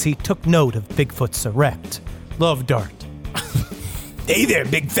face as he took note of Bigfoot's erect love dart. Hey there,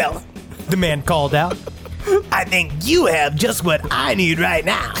 big fella, the man called out. I think you have just what I need right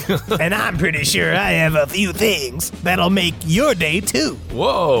now. And I'm pretty sure I have a few things that'll make your day, too.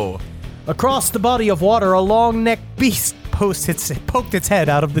 Whoa. Across the body of water, a long-necked beast poked its head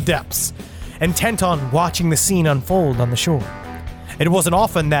out of the depths, intent on watching the scene unfold on the shore. It wasn't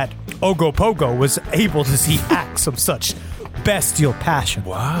often that Ogopogo was able to see acts of such bestial passion.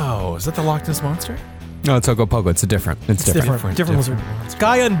 Wow. Is that the Loch Ness Monster? No, it's Ogopogo. It's different. It's different. Different.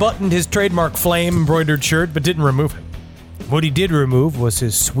 Guy unbuttoned his trademark flame-embroidered shirt, but didn't remove it. What he did remove was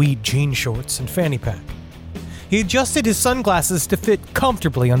his sweet jean shorts and fanny pack. He adjusted his sunglasses to fit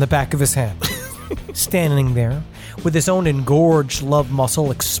comfortably on the back of his head. Standing there, with his own engorged love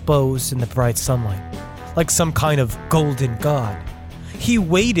muscle exposed in the bright sunlight, like some kind of golden god, he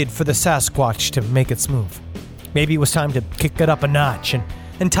waited for the Sasquatch to make its move. Maybe it was time to kick it up a notch and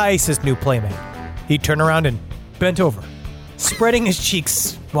entice his new playmate. He turned around and bent over, spreading his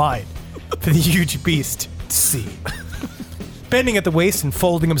cheeks wide for the huge beast to see. Bending at the waist and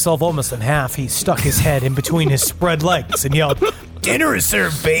folding himself almost in half, he stuck his head in between his spread legs and yelled, "Dinner is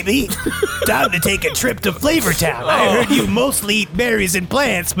served, baby. Time to take a trip to Flavor Town. I heard you mostly eat berries and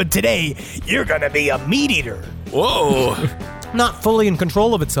plants, but today you're gonna be a meat eater." Whoa. Not fully in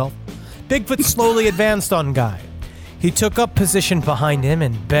control of itself, Bigfoot slowly advanced on Guy. He took up position behind him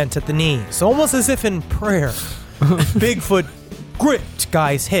and bent at the knees, almost as if in prayer. Bigfoot gripped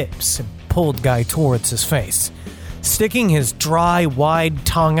Guy's hips and pulled Guy towards his face. Sticking his dry, wide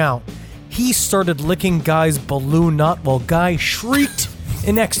tongue out, he started licking Guy's balloon knot while Guy shrieked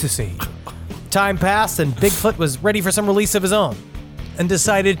in ecstasy. Time passed and Bigfoot was ready for some release of his own and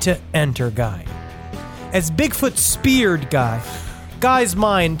decided to enter Guy. As Bigfoot speared Guy, Guy's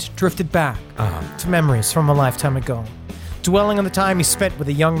mind drifted back to memories from a lifetime ago, dwelling on the time he spent with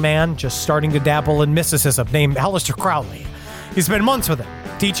a young man just starting to dabble in mysticism named Aleister Crowley. He spent months with him,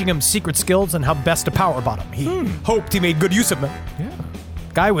 teaching him secret skills and how best to power bottom. He hoped he made good use of them. Yeah.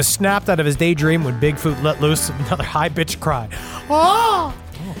 Guy was snapped out of his daydream when Bigfoot let loose another high-pitched cry. Ah!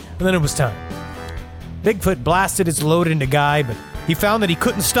 And then it was time. Bigfoot blasted his load into Guy, but he found that he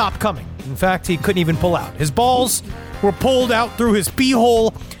couldn't stop coming. In fact, he couldn't even pull out. His balls were pulled out through his pee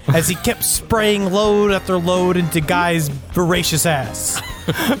hole as he kept spraying load after load into Guy's voracious ass.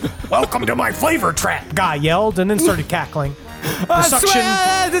 "Welcome to my flavor trap," Guy yelled, and then started cackling. The suction...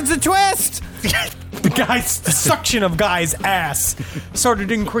 It's a twist! The suction of Guy's ass started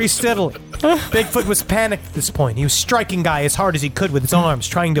to increase steadily. Bigfoot was panicked at this point. He was striking Guy as hard as he could with his arms,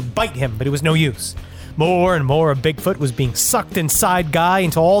 trying to bite him, but it was no use. More and more of Bigfoot was being sucked inside Guy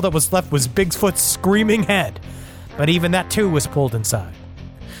until all that was left was Bigfoot's screaming head. But even that too was pulled inside.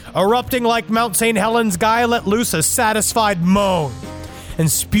 Erupting like Mount St. Helens, Guy let loose a satisfied moan and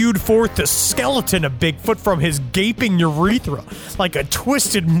spewed forth the skeleton of Bigfoot from his gaping urethra like a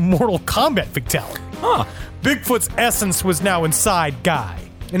twisted Mortal Kombat fatality. Bigfoot's essence was now inside Guy,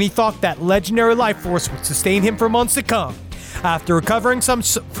 and he thought that legendary life force would sustain him for months to come. After recovering from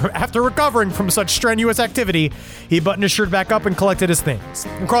such strenuous activity, he buttoned his shirt back up and collected his things.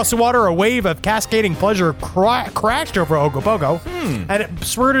 Across the water, a wave of cascading pleasure crashed over Ogopogo, and it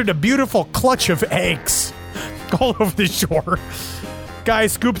spurted a beautiful clutch of eggs all over the shore. Guy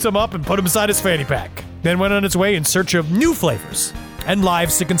scooped them up and put them inside his fanny pack, then went on his way in search of new flavors and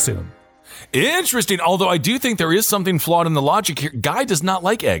lives to consume. Interesting, although I do think there is something flawed in the logic here. Guy does not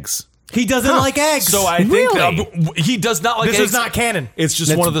like eggs. He doesn't like eggs. So I think he does not like eggs. This is not canon. It's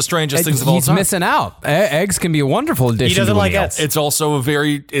just one of the strangest things of all time. He's missing out. Eggs can be a wonderful addition. He doesn't to a like meal. eggs. It's also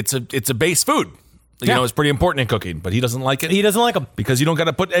it's a base food. You know, it's pretty important in cooking, but he doesn't like it. He doesn't like them. Because you don't got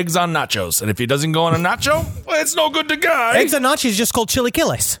to put eggs on nachos. And if he doesn't go on a nacho, well, it's no good to Guy. Eggs on nachos is just called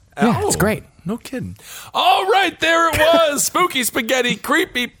chilaquiles. Yeah, it's great. No kidding. All right, there it was. Spooky spaghetti,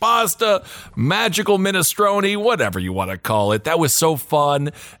 creepypasta, magical minestrone, whatever you want to call it. That was so fun.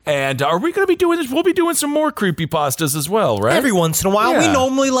 And are we going to be doing this? We'll be doing some more creepypastas as well, right? Every once in a while. Yeah. We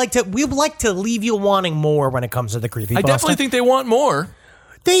normally like to leave you wanting more when it comes to the creepypasta. I definitely think they want more.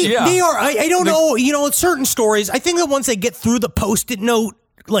 They are. I don't know. You know, in certain stories, I think that once they get through the Post-it note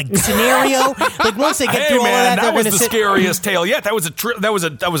scenario, like once they get through all of that, that was the scariest tale yet. That was a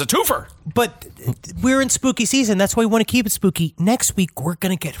twofer. But we're in spooky season. That's why we want to keep it spooky. Next week we're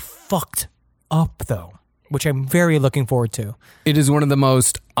gonna get fucked up though, which I'm very looking forward to. It is one of the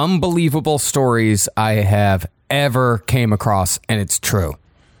most unbelievable stories I have ever came across, and it's true.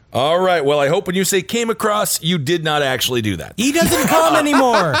 All right. Well, I hope when you say came across, you did not actually do that. He doesn't come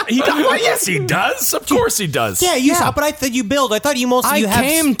anymore. Well, yes, he does. Of course he does. Yeah, you saw, but I thought you build. I thought you mostly you have.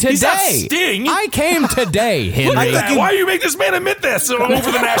 Came today. He's not Sting. I came today, Henry. Why you make this man admit this over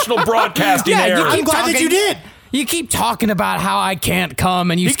the national broadcasting air? I'm glad that you did. You keep talking about how I can't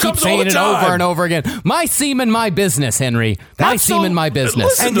come, and you He keep comes all saying the it time. over and over again. My semen, my business, Henry. My semen, my business.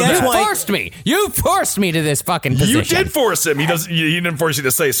 Listen And to that's that. why- You forced me. You forced me to this fucking position. You did force him. He didn't force you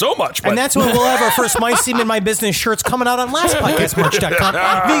to say so much. But And that's when we'll have our first My Semen, My Business shirts coming out on lastpodcastmerch.com.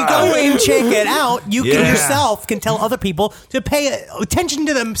 If you go and check it out, you can yourself can tell other people to pay attention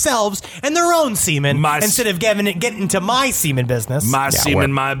to themselves and their own semen instead of getting to my semen business. my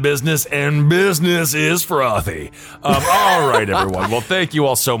semen, my business, and business is frothy. All right, everyone. Well, thank you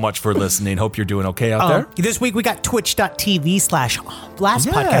all so much for listening. Hope you're doing okay out there. This week we got twitch.tv/Last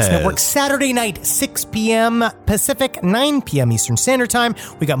Podcast Network, Saturday night, 6 p.m. Pacific, 9 p.m. Eastern Standard Time.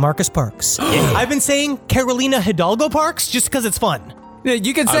 We got Marcus Parks. I've been saying Carolina Hidalgo Parks just because it's fun. Yeah,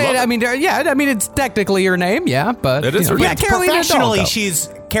 you can say it. I mean, it's technically her name, but It is her name. Yeah, Carolina Professionally, Hidalgo. she's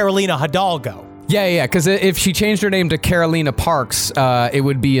Carolina Hidalgo. Yeah, because if she changed her name to Carolina Parks, it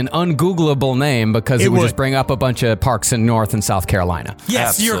would be an ungoogleable name because it would just bring up a bunch of parks in North and South Carolina. Yes,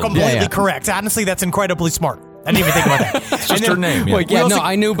 Absolutely. you're completely Yeah. correct. Honestly, that's incredibly smart. I didn't even think about that. It's just her name. Yeah. Wait,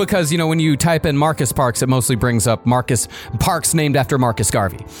 I knew because, when you type in Marcus Parks, it mostly brings up Marcus Parks named after Marcus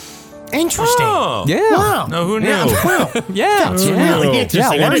Garvey. Interesting. Oh. Yeah. Wow. No, who knew? Yeah. Wow. Yeah. Really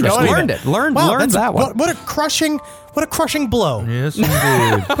interesting. I didn't know any of that. Learned Wow, that one. What a crushing blow. Yes, indeed.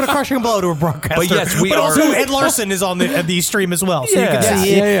 What a crushing blow to a broadcaster. But yes, we are- also Ed Larson is on the stream as well, so you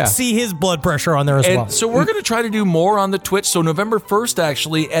Yeah. can see his blood pressure on there as well. And so we're going to try to do more on the Twitch. So November 1st,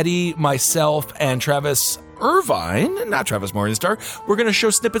 actually, Eddie, myself, and Travis Irvine, not Travis Morningstar, we're going to show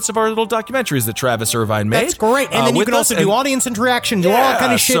snippets of our little documentaries that Travis Irvine made. That's great. And then you with can us. also do And- audience interaction, do all that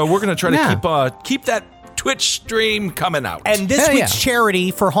kind of shit. So we're going to try Yeah. to keep that Twitch stream coming out. And this Hell week's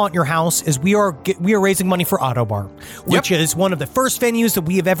charity for Haunt Your House is we are raising money for Autobar, which is one of the first venues that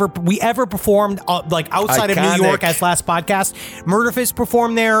we ever performed outside of Iconic. New York as Last Podcast. Murderfist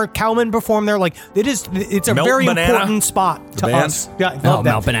performed there, Cowman performed there. It's a Melt very Banana. important spot to band? us. Yeah, I Oh, love that.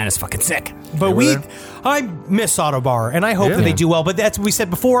 Mel Banana's fucking sick. But I miss Autobar, and I hope that they do well. But that's what we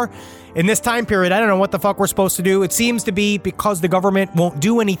said before. In this time period, I don't know what the fuck we're supposed to do. It seems to be because the government won't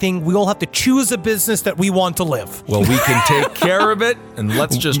do anything, we all have to choose a business that we want to live. Well, we can take care of it, and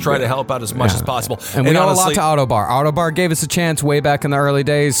let's just try to help out as much as possible. And we owe a lot honestly- to Autobar. Autobar gave us a chance way back in the early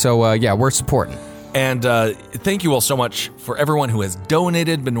days, so we're supporting. And thank you all so much for everyone who has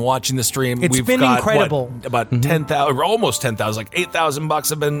donated, been watching the stream. It's We've been got, incredible. About 10,000, or almost 10,000, like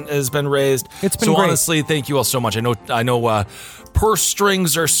 $8,000 has been raised. It's been so great. honestly, thank you all so much. I know purse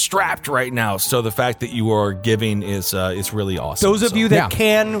strings are strapped right now, so the fact that you are giving is really awesome. Those of you that Yeah.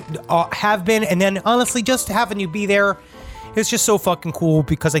 can have been, and then honestly, just having you be there, it's just so fucking cool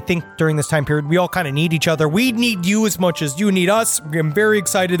because I think during this time period, we all kind of need each other. We need you as much as you need us. I'm very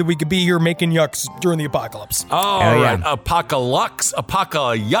excited that we could be here making yucks during the apocalypse. All Hell yeah. right, apocalypse.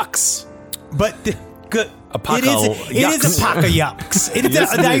 But good. Apocalypse. It is apocalypse. Yes,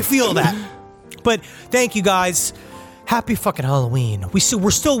 it I is. feel that. But thank you guys. Happy fucking Halloween. We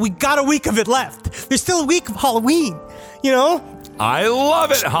got a week of it left. There's still a week of Halloween. You know? I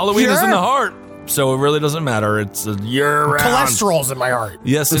love it. Halloween is in the heart, so it really doesn't matter. It's a year-round. Cholesterol's in my heart.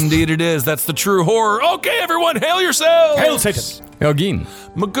 Yes, indeed it is. That's the true horror. Okay, everyone, hail yourselves. Hail Satan. Hail Gene.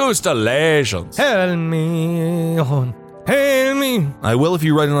 Magustalations. Hail me. Hail me. I will if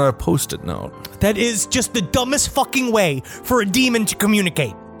you write it on a Post-it note. That is just the dumbest fucking way for a demon to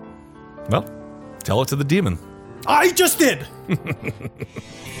communicate. Well, tell it to the demon. I just did.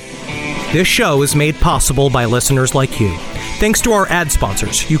 This show is made possible by listeners like you. Thanks to our ad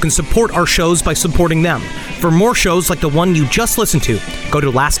sponsors, you can support our shows by supporting them. For more shows like the one you just listened to, go to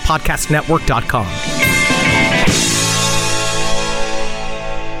lastpodcastnetwork.com.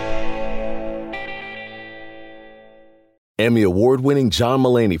 Emmy award-winning John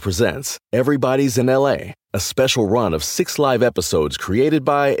Mulaney presents Everybody's in L.A., a special run of 6 live episodes created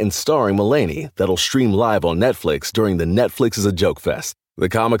by and starring Mulaney that'll stream live on Netflix during the Netflix is a Joke Fest. The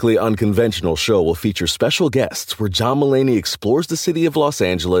comically unconventional show will feature special guests where John Mulaney explores the city of Los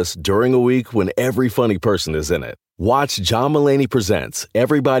Angeles during a week when every funny person is in it. Watch John Mulaney Presents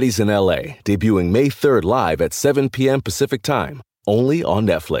Everybody's in L.A., debuting May 3rd live at 7 p.m. Pacific Time, only on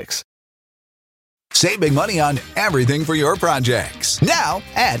Netflix. Save big money on everything for your projects. Now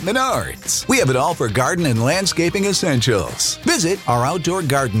at Menards. We have it all for garden and landscaping essentials. Visit our outdoor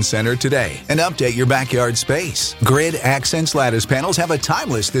garden center today and update your backyard space. Grid Accents lattice panels have a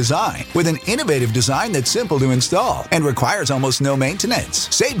timeless design with an innovative design that's simple to install and requires almost no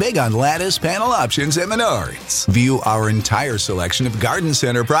maintenance. Save big on lattice panel options at Menards. View our entire selection of garden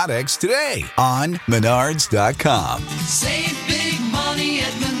center products today on Menards.com. Save big money at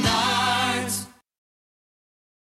Menards.